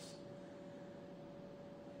keys.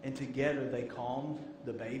 And together they calmed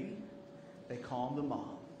the baby. They calmed the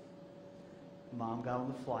mom. Mom got on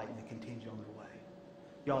the flight and they continued on their way.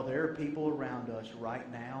 Y'all, there are people around us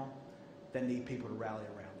right now that need people to rally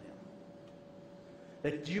around them.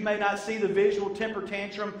 That you may not see the visual temper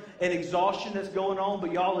tantrum and exhaustion that's going on,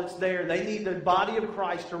 but y'all, it's there. They need the body of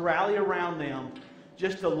Christ to rally around them,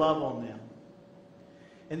 just to love on them.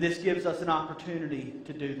 And this gives us an opportunity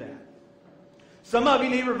to do that. Some of you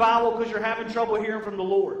need revival because you're having trouble hearing from the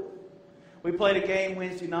Lord. We played a game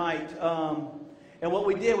Wednesday night, and what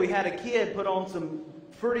we did, we had a kid put on some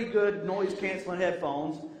pretty good noise-canceling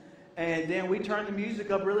headphones, and then we turned the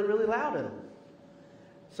music up really, really loud at them.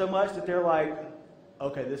 So much that they're like,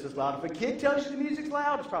 okay, this is loud. If a kid tells you the music's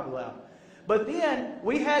loud, it's probably loud. But then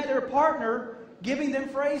we had their partner giving them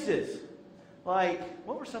phrases. Like,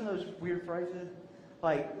 what were some of those weird phrases?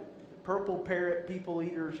 Like, purple parrot, people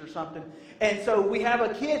eaters or something. And so we have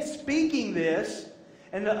a kid speaking this,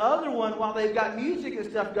 and the other one, while they've got music and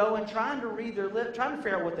stuff going, trying to read their lips, trying to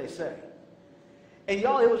figure out what they say. And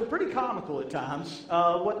y'all, it was pretty comical at times,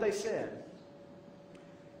 what they said.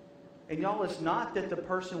 And y'all, it's not that the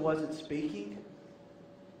person wasn't speaking.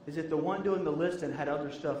 Is that the one doing the listening had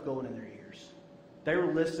other stuff going in their ears. They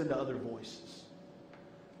were listening to other voices.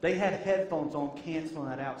 They had headphones on, canceling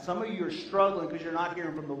that out. Some of you are struggling because you're not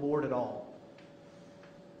hearing from the Lord at all.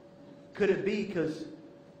 Could it be because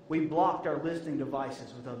we blocked our listening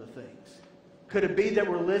devices with other things? Could it be that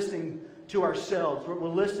we're listening to ourselves? We're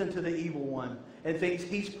listening to the evil one and things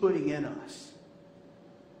he's putting in us.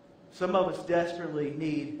 Some of us desperately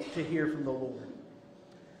need to hear from the Lord.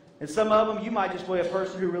 And some of them, you might just be a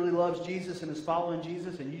person who really loves Jesus and is following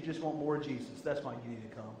Jesus, and you just want more Jesus. That's why you need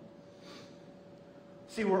to come.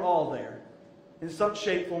 See, we're all there. In some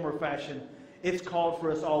shape, form, or fashion, it's called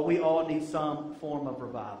for us all. We all need some form of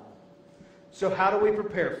revival. So how do we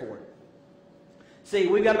prepare for it? See,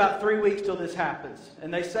 we've got about 3 weeks till this happens.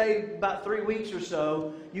 And they say about 3 weeks or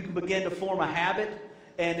so, you can begin to form a habit,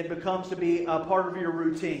 and it becomes to be a part of your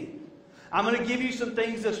routine. I'm going to give you some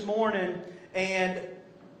things this morning, and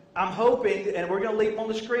I'm hoping, and we're going to leave them on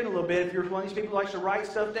the screen a little bit. If you're one of these people who likes to write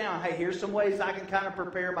stuff down, hey, here's some ways I can kind of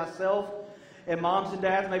prepare myself. And moms and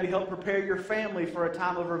dads, maybe help prepare your family for a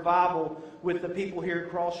time of revival with the people here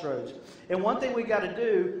at Crossroads. And one thing we got to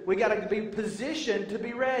do, we got to be positioned to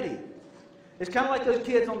be ready. It's kind of like those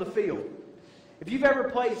kids on the field. If you've ever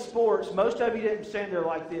played sports, most of you didn't stand there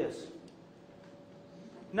like this.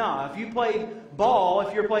 No, if you played ball,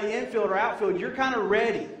 if you're playing infield or outfield, you're kind of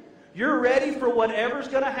ready. You're ready for whatever's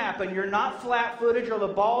going to happen. You're not flat-footed or the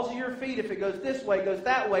balls of your feet. If it goes this way, it goes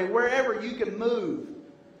that way, wherever you can move.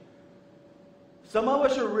 Some of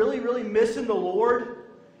us are really, really missing the Lord,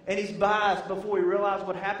 and He's by us before we realize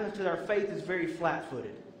what happens to our faith is very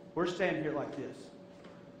flat-footed. We're standing here like this,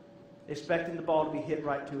 expecting the ball to be hit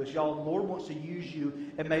right to us. Y'all, the Lord wants to use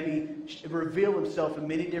you and maybe reveal Himself in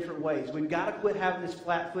many different ways. We've got to quit having this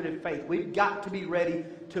flat-footed faith. We've got to be ready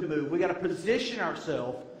to move. We've got to position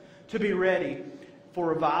ourselves to be ready for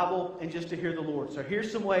revival and just to hear the Lord. So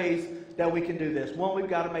here's some ways that we can do this. One, we've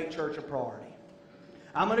got to make church a priority.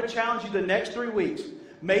 I'm going to challenge you the next 3 weeks.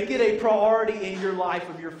 Make it a priority in your life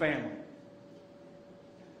of your family.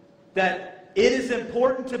 That it is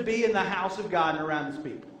important to be in the house of God and around His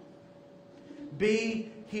people.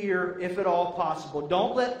 Be here if at all possible.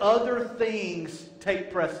 Don't let other things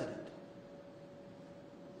take precedent.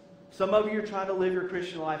 Some of you are trying to live your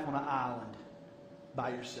Christian life on an island by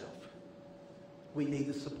yourself. We need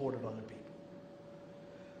the support of other people.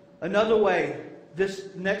 Another way, this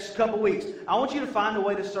next couple weeks, I want you to find a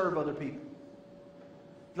way to serve other people.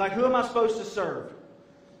 Like, who am I supposed to serve?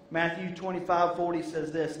 Matthew 25:40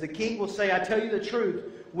 says this, "The king will say, I tell you the truth.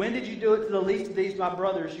 When did you do it to the least of these, my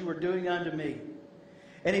brothers? You were doing unto me."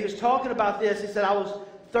 And he was talking about this. He said, I was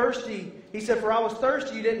thirsty. He said, "For I was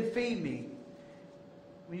thirsty, you didn't feed me.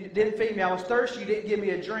 You didn't feed me. I was thirsty, you didn't give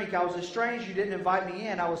me a drink. I was a stranger, you didn't invite me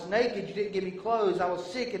in. I was naked, you didn't give me clothes. I was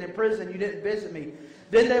sick and in prison, you didn't visit me."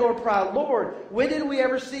 Then they will cry, "Lord, when did we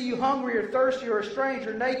ever see you hungry or thirsty or a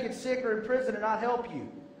stranger, naked, sick, or in prison and not help you?"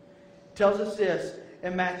 Tells us this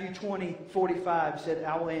in Matthew 20:45. Said,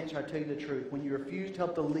 "I will answer, I tell you the truth. When you refuse to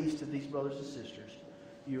help the least of these brothers and sisters,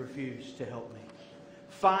 you refuse to help me."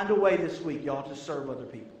 Find a way this week, y'all, to serve other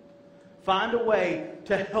people. Find a way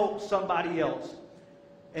to help somebody else.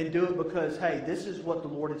 And do it because, hey, this is what the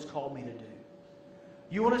Lord has called me to do.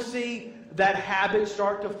 You want to see that habit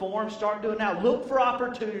start to form? Start doing it now. Look for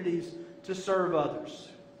opportunities to serve others.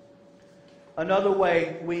 Another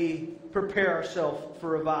way we prepare ourselves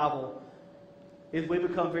for revival is we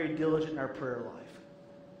become very diligent in our prayer life.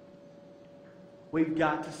 We've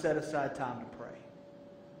got to set aside time to pray.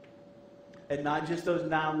 And not just those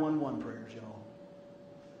 911 prayers, y'all.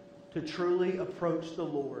 To truly approach the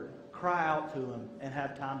Lord, cry out to Him, and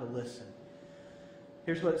have time to listen.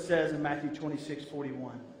 Here's what it says in Matthew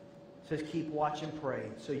 26:41. It says, "Keep watch and pray,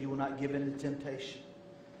 so you will not give in to temptation.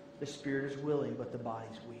 The spirit is willing, but the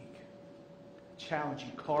body's weak." Challenge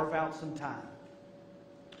you, carve out some time.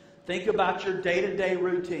 Think about your day-to-day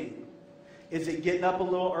routine. Is it getting up a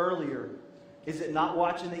little earlier? Is it not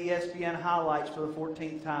watching the ESPN highlights for the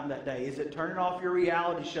 14th time that day? Is it turning off your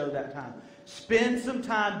reality show that time? Spend some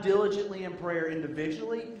time diligently in prayer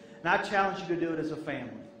individually, and I challenge you to do it as a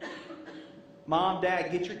family. Mom,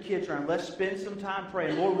 Dad, get your kids around. Let's spend some time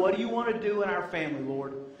praying. Lord, what do you want to do in our family,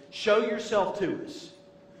 Lord? Show yourself to us.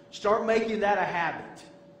 Start making that a habit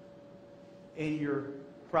in your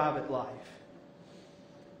private life.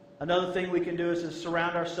 Another thing we can do is to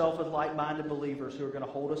surround ourselves with like-minded believers who are going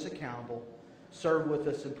to hold us accountable, serve with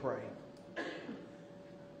us, and pray.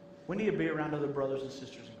 We need to be around other brothers and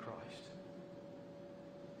sisters in Christ.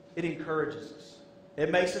 It encourages us. It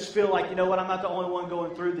makes us feel like, you know what, I'm not the only one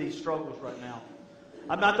going through these struggles right now.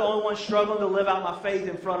 I'm not the only one struggling to live out my faith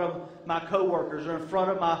in front of my coworkers or in front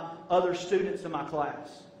of my other students in my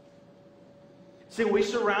class. See, when we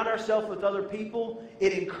surround ourselves with other people,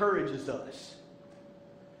 it encourages us.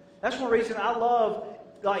 That's one reason I love,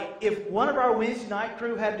 like, if one of our Wednesday night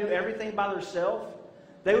crew had to do everything by themselves,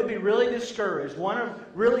 they would be really discouraged. One of them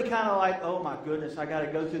really kind of like, oh my goodness, I got to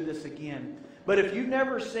go through this again. But if you've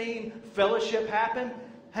never seen fellowship happen,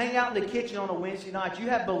 hang out in the kitchen on a Wednesday night. You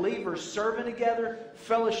have believers serving together,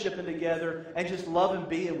 fellowshipping together, and just loving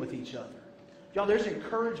being with each other. Y'all, there's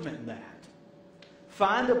encouragement in that.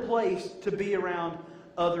 Find a place to be around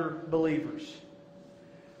other believers.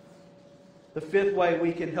 The fifth way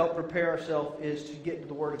we can help prepare ourselves is to get into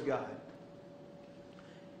the Word of God.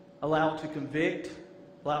 Allow it to convict,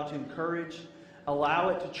 allow it to encourage, allow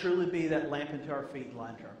it to truly be that lamp into our feet and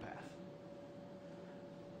light into our path.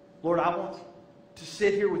 Lord, I want to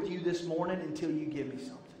sit here with you this morning until you give me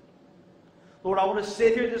something. Lord, I want to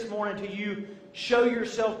sit here this morning until you show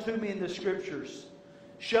yourself to me in the Scriptures.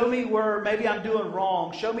 Show me where maybe I'm doing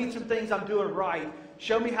wrong. Show me some things I'm doing right.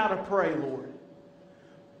 Show me how to pray, Lord.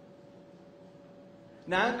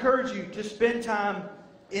 Now, I encourage you to spend time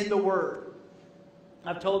in the Word.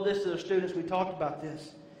 I've told this to the students. We talked about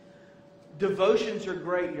this. Devotions are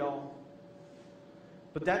great, y'all.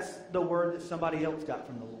 But that's the word that somebody else got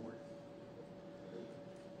from the Lord.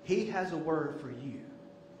 He has a word for you.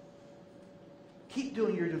 Keep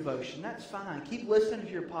doing your devotion. That's fine. Keep listening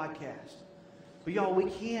to your podcast. But y'all, we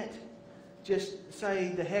can't just say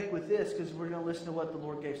the heck with this because we're going to listen to what the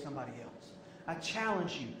Lord gave somebody else. I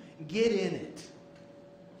challenge you. Get in it.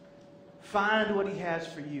 Find what He has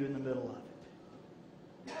for you in the middle of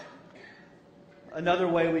it. Another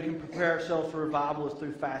way we can prepare ourselves for revival is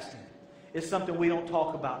through fasting. It's something we don't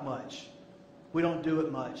talk about much. We don't do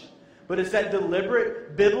it much. But it's that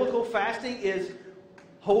deliberate biblical fasting is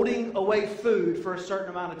holding away food for a certain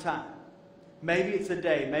amount of time. Maybe it's a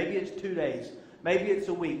day. Maybe it's 2 days. Maybe it's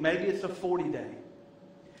a week. Maybe it's a 40-day.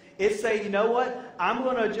 It's saying, you know what? I'm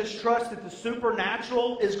going to just trust that the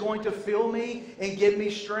supernatural is going to fill me and give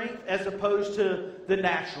me strength as opposed to the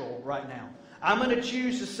natural right now. I'm going to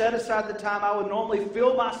choose to set aside the time I would normally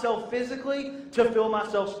fill myself physically to fill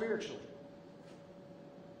myself spiritually.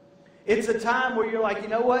 It's a time where you're like, you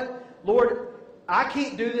know what? Lord, I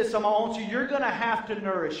can't do this on my own, so you're going to have to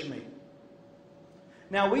nourish me.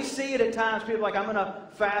 Now, we see it at times. People are like, I'm going to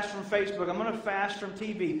fast from Facebook. I'm going to fast from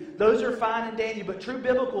TV. Those are fine and dandy, but true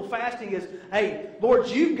biblical fasting is, hey, Lord,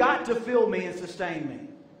 you've got to fill me and sustain me.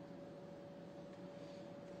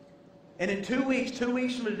 And in 2 weeks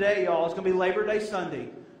from today, y'all, it's going to be Labor Day Sunday.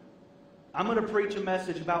 I'm going to preach a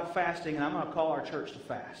message about fasting, and I'm going to call our church to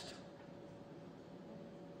fast.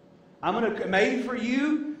 Maybe for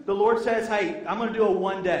you, the Lord says, hey, I'm going to do a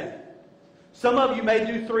 1 day. Some of you may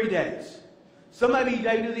do 3 days. Some of you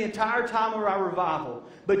may do the entire time of our revival.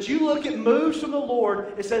 But you look at moves from the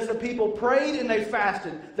Lord, it says the people prayed and they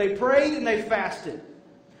fasted. They prayed and they fasted.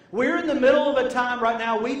 We're in the middle of a time right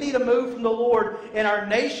now. We need a move from the Lord in our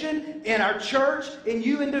nation, in our church, in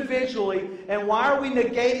you individually. And why are we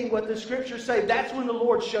negating what the Scriptures say? That's when the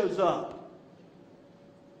Lord shows up.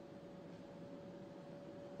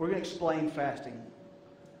 We're going to explain fasting.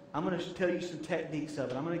 I'm going to tell you some techniques of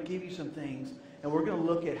it. I'm going to give you some things, and we're going to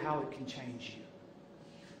look at how it can change you.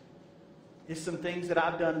 It's some things that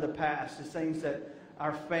I've done in the past. It's things that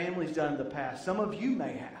our family's done in the past. Some of you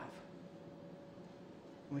may have.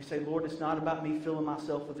 And we say, Lord, it's not about me filling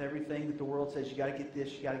myself with everything that the world says, you got to get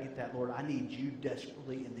this, you got to get that. Lord, I need you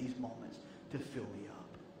desperately in these moments to fill me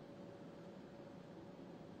up.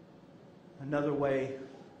 Another way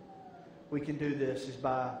we can do this is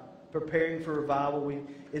by preparing for revival,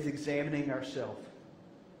 is examining ourselves.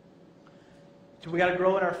 So we got to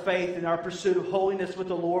grow in our faith in our pursuit of holiness with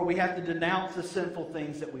the Lord. We have to denounce the sinful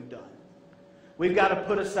things that we've done. We've got to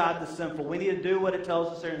put aside the sinful. We need to do what it tells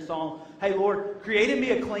us there in Psalm. Hey, Lord, create in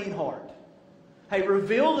me a clean heart. Hey,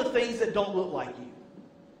 reveal the things that don't look like you.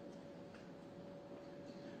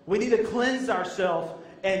 We need to cleanse ourselves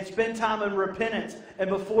and spend time in repentance and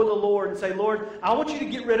before the Lord and say, Lord, I want you to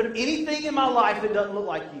get rid of anything in my life that doesn't look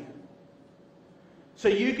like you. So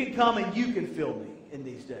you can come and you can fill me in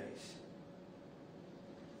these days.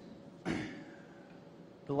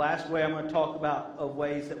 The last way I'm going to talk about of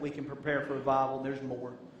ways that we can prepare for revival, and there's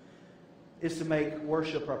more, is to make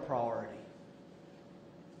worship a priority.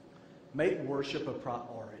 Make worship a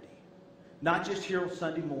priority. Not just here on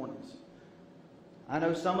Sunday mornings. I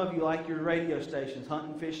know some of you like your radio stations,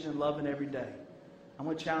 hunting, fishing, and loving every day. I'm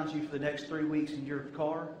going to challenge you for the next 3 weeks in your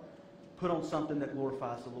car, put on something that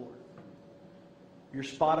glorifies the Lord. Your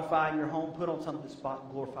Spotify in your home, put on something that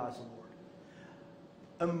glorifies the Lord.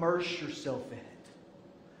 Immerse yourself in it.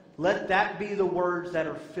 Let that be the words that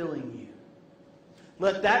are filling you.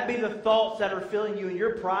 Let that be the thoughts that are filling you in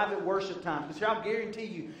your private worship time. Because I'll guarantee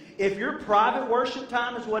you, if your private worship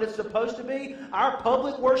time is what it's supposed to be, our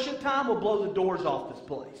public worship time will blow the doors off this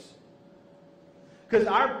place. Because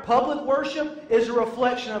our public worship is a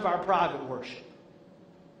reflection of our private worship.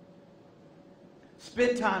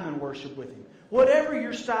 Spend time in worship with Him. Whatever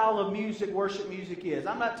your style of music, worship music is.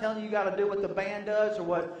 I'm not telling you got to do what the band does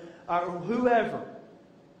or whoever.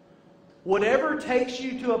 Whatever takes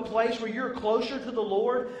you to a place where you're closer to the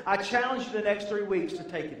Lord, I challenge you the next 3 weeks to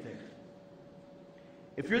take it there.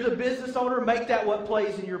 If you're the business owner, make that what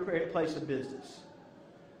plays in your place of business.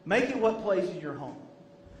 Make it what plays in your home.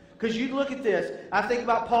 Because you look at this, I think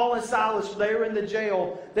about Paul and Silas. They were in the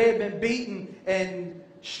jail. They had been beaten and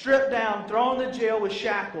stripped down, thrown in jail with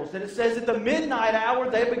shackles. And it says at the midnight hour,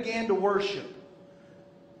 they began to worship.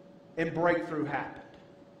 And breakthrough happened.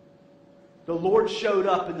 The Lord showed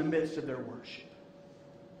up in the midst of their worship.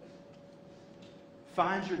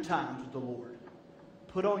 Find your times with the Lord.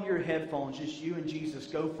 Put on your headphones, just you and Jesus.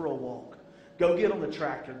 Go for a walk. Go get on the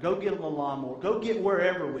tractor. Go get on the lawnmower. Go get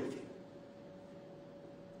wherever with you.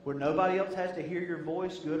 Where nobody else has to hear your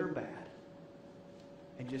voice, good or bad.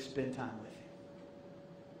 And just spend time with Him.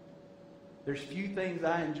 There's few things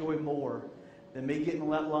I enjoy more than me getting on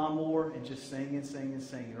that lawnmower and just singing,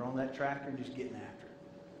 or on that tractor and just getting after it.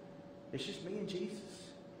 It's just me and Jesus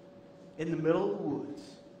in the middle of the woods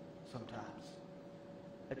sometimes.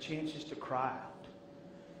 A chance just to cry out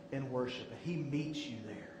and worship. And He meets you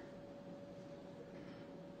there.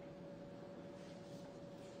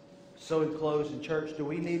 So in closing, church, do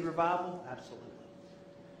we need revival? Absolutely.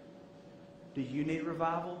 Do you need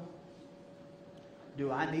revival?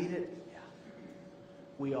 Do I need it? Yeah.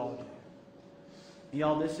 We all do.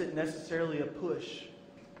 Y'all, this isn't necessarily a push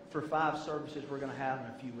for 5 services we're going to have in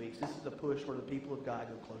a few weeks. This is a push where the people of God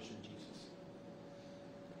go closer to Jesus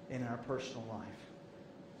and in our personal life.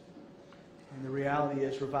 And the reality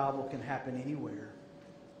is revival can happen anywhere,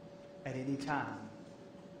 at any time,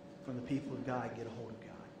 when the people of God get a hold of God.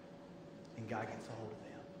 And God gets a hold of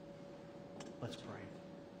them. Let's pray.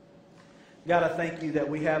 God, I thank you that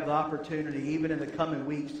we have the opportunity, even in the coming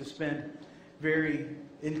weeks, to spend very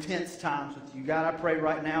intense times with you. God, I pray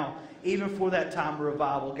right now, even for that time of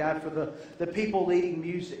revival, God, for the people leading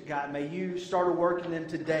music, God, may you start working them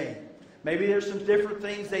today. Maybe there's some different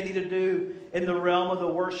things they need to do in the realm of the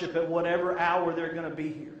worship at whatever hour they're going to be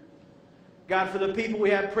here. God, for the people we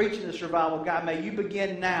have preaching this revival, God, may you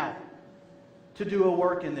begin now to do a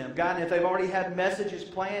work in them. God, and if they've already had messages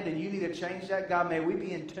planned and you need to change that, God, may we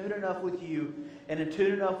be in tune enough with you and in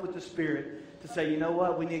tune enough with the Spirit to say, you know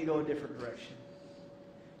what, we need to go a different direction.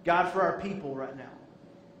 God, for our people right now,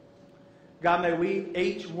 God, may we,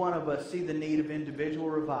 each one of us, see the need of individual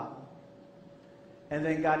revival. And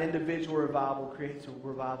then, God, individual revival creates a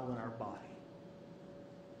revival in our body,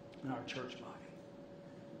 in our church body.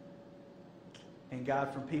 And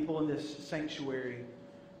God, from people in this sanctuary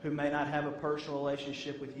who may not have a personal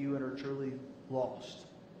relationship with you and are truly lost,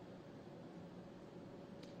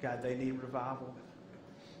 God, they need revival.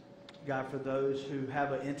 God, for those who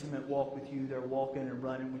have an intimate walk with you, they're walking and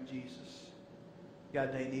running with Jesus.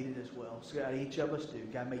 God, they need it as well. So God, each of us do.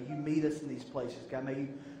 God, may you meet us in these places. God, may you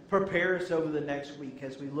prepare us over the next week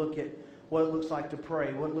as we look at what it looks like to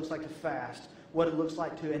pray, what it looks like to fast, what it looks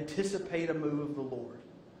like to anticipate a move of the Lord.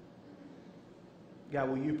 God,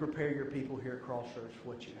 will you prepare your people here at Crossroads for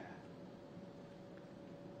what you have?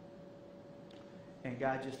 And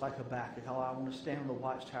God, just like Habakkuk, I want to stand on the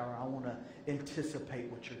watchtower. I want to anticipate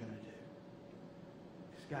what you're going to do.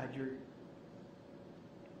 Because God, you're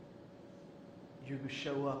going to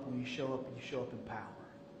show up when you show up, and you show up in power.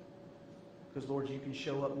 Because, Lord, you can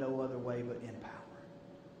show up no other way but in power.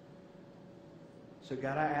 So,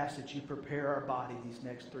 God, I ask that you prepare our body these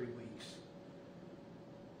next 3 weeks.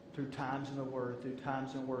 Through times in the Word, through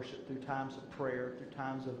times in worship, through times of prayer, through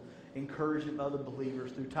times of encouraging other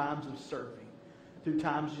believers, through times of serving, through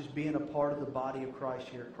times just being a part of the body of Christ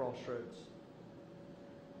here at Crossroads.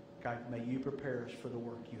 God, may you prepare us for the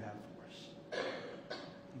work you have for us.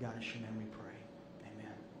 God, in your name we pray.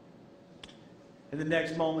 Amen. In the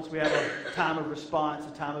next moments, we have a time of response,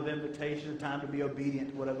 a time of invitation, a time to be obedient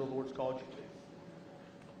to whatever the Lord's called you to.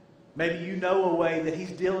 Maybe you know a way that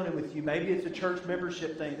he's dealing with you. Maybe it's a church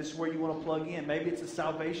membership thing. This is where you want to plug in. Maybe it's a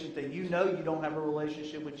salvation thing. You know you don't have a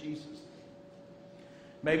relationship with Jesus.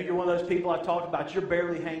 Maybe you're one of those people I talked about. You're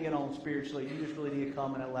barely hanging on spiritually. You just really need to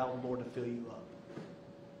come and allow the Lord to fill you up.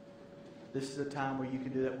 This is a time where you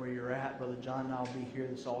can do that where you're at. Brother John and I will be here.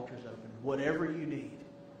 This altar's open. Whatever you need,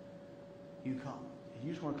 you come. If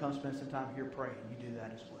you just want to come spend some time here praying, you do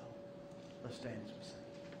that as well. Let's stand as we sing.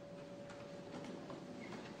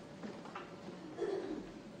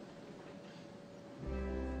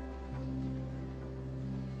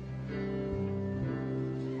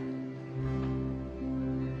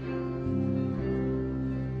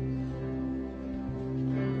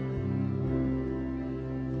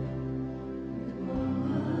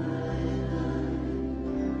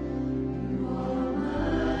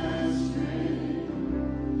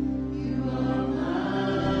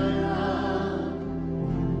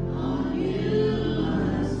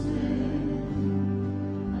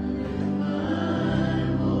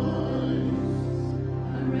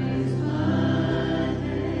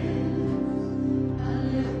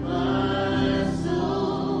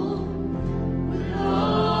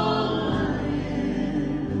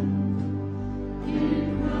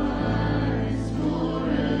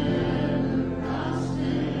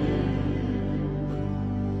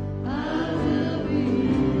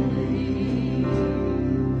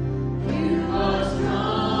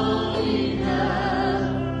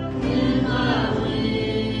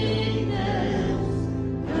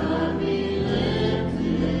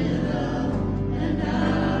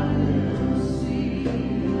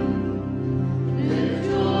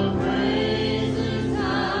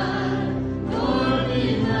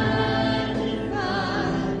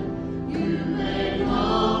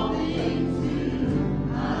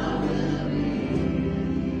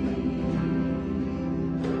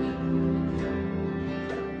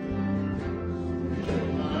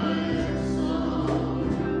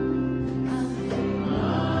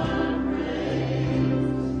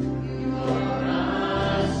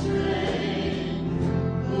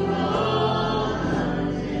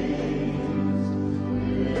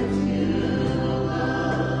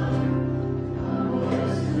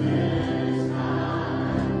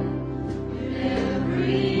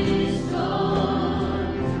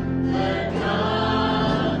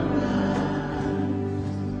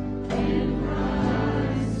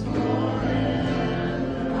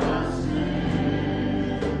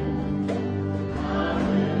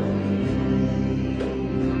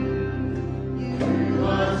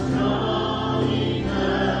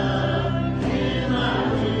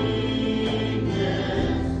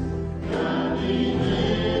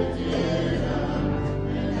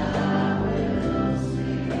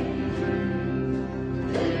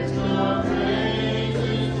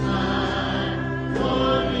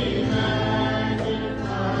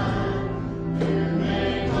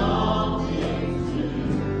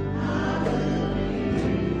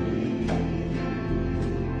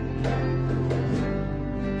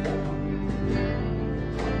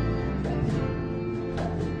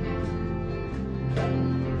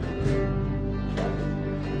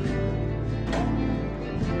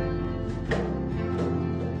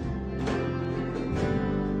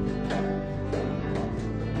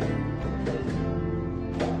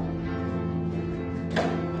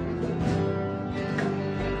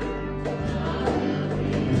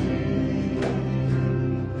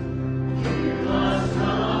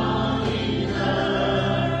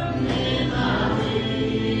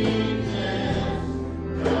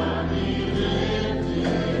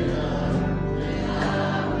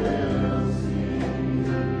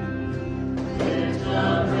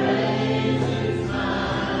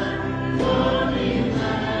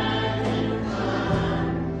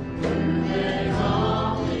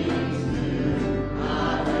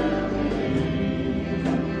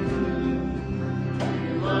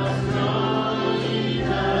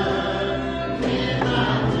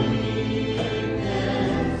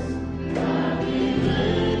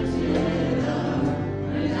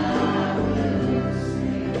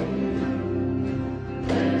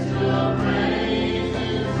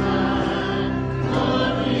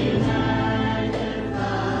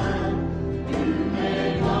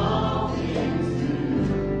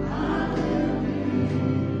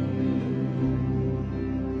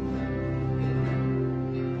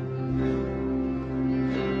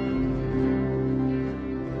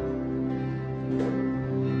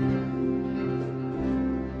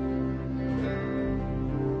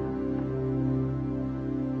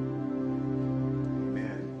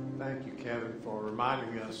 for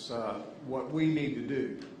reminding us what we need to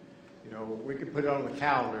do. You know, we can put it on the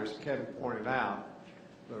calendar, as Kevin pointed out,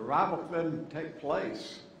 but revival doesn't take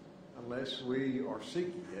place unless we are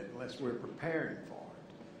seeking it, unless we're preparing for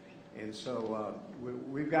it. And so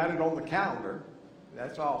we've got it on the calendar.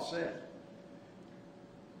 That's all set.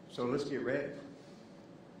 So let's get ready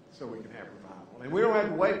so we can have revival. And we don't have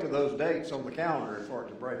to wait for those dates on the calendar for it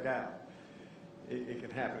to break out. It can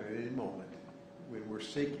happen at any moment when we're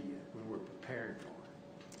seeking it, when we're preparing for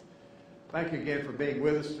it. Thank you again for being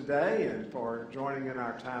with us today and for joining in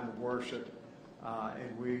our time of worship.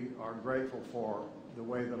 And we are grateful for the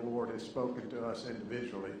way the Lord has spoken to us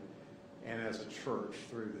individually and as a church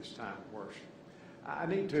through this time of worship. I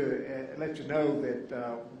need to let you know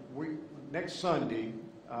that next Sunday,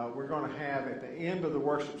 we're going to have at the end of the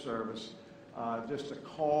worship service just a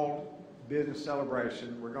called business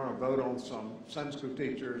celebration. We're going to vote on some Sunday school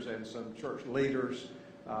teachers and some church leaders.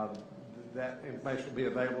 That information will be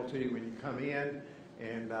available to you when you come in,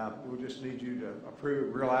 and we'll just need you to approve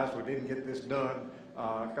it. Realize we didn't get this done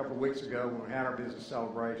a couple of weeks ago when we had our business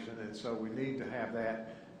celebration, and so we need to have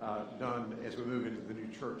that done as we move into the new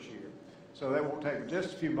church year. So that won't take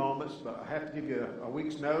just a few moments, but I have to give you a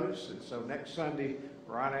week's notice, and so next Sunday,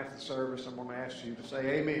 right after the service, I'm going to ask you to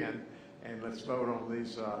say amen, and let's vote on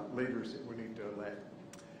these leaders that we need to elect.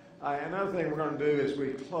 Another thing we're going to do as we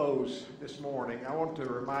close this morning, I want to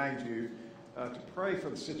remind you to pray for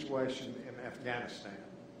the situation in Afghanistan.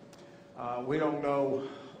 We don't know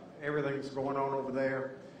everything that's going on over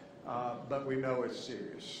there, but we know it's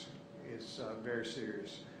serious. It's very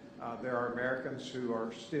serious. There are Americans who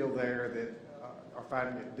are still there that are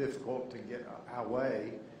finding it difficult to get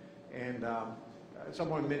away. And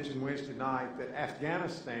someone mentioned Wednesday night that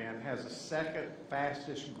Afghanistan has the second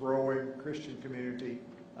fastest growing Christian community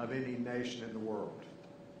of any nation in the world,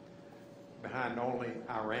 behind only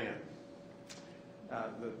Iran.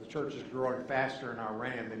 The church is growing faster in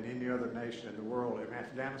Iran than any other nation in the world, and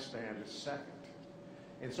Afghanistan is second.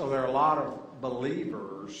 And so there are a lot of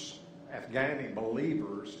believers, Afghani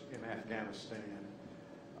believers in Afghanistan,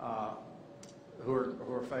 who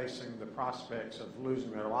are facing the prospects of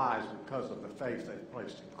losing their lives because of the faith they've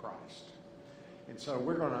placed in Christ. And so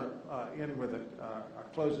we're going to end with our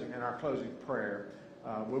closing prayer.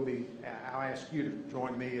 I'll ask you to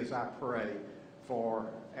join me as I pray for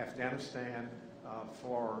Afghanistan,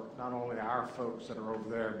 for not only our folks that are over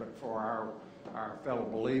there, but for our fellow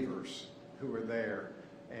believers who are there,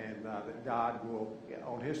 and that God will,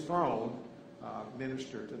 on his throne,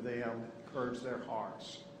 minister to them, encourage their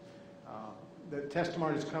hearts. The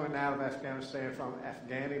testimonies coming out of Afghanistan from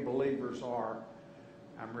Afghani believers are,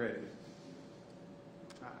 I'm ready.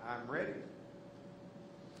 I'm ready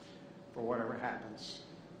for whatever happens.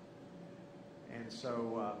 And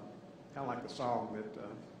so, kind of like the song that the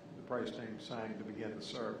praise team sang to begin the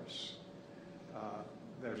service,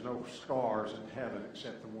 there's no scars in heaven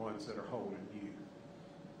except the ones that are holding you.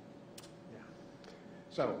 Yeah.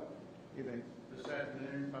 So, you think? This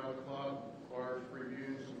afternoon, 5 o'clock, choir's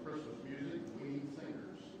previewing some Christmas music. We need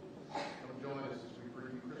singers. Come join us as we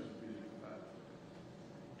preview Christmas music at 5.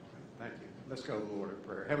 Thank you. Let's go to the Lord in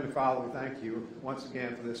prayer. Heavenly Father, we thank you once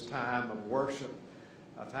again for this time of worship,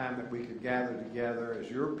 a time that we could gather together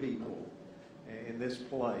as your people in this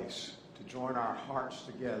place to join our hearts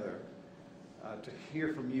together, to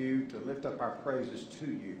hear from you, to lift up our praises to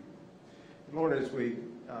you. Lord, as we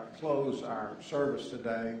close our service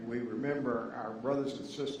today, we remember our brothers and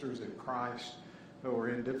sisters in Christ who are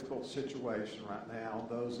in difficult situations right now,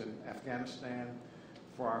 those in Afghanistan,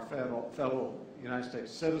 for our fellow United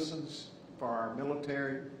States citizens, for our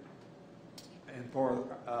military, and for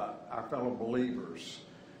our fellow believers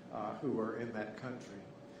who are in that country.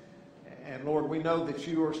 And Lord, we know that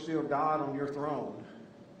you are still God on your throne,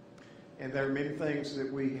 and there are many things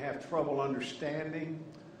that we have trouble understanding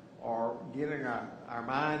or getting our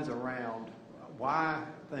minds around why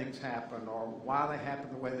things happen or why they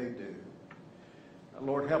happen the way they do.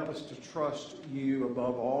 Lord, help us to trust you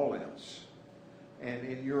above all else, and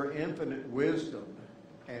in your infinite wisdom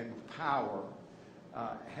and power,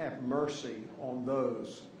 have mercy on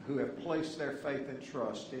those who have placed their faith and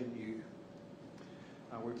trust in you.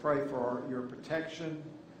 We pray for your protection.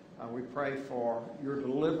 We pray for your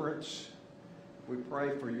deliverance. We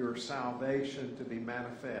pray for your salvation to be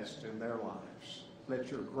manifest in their lives.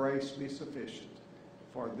 Let your grace be sufficient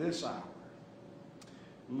for this hour.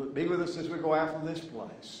 Be with us as we go out from this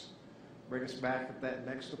place. Bring us back at that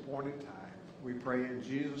next appointed time. We pray in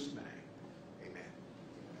Jesus' name.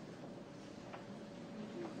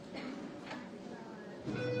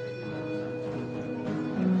 Amen.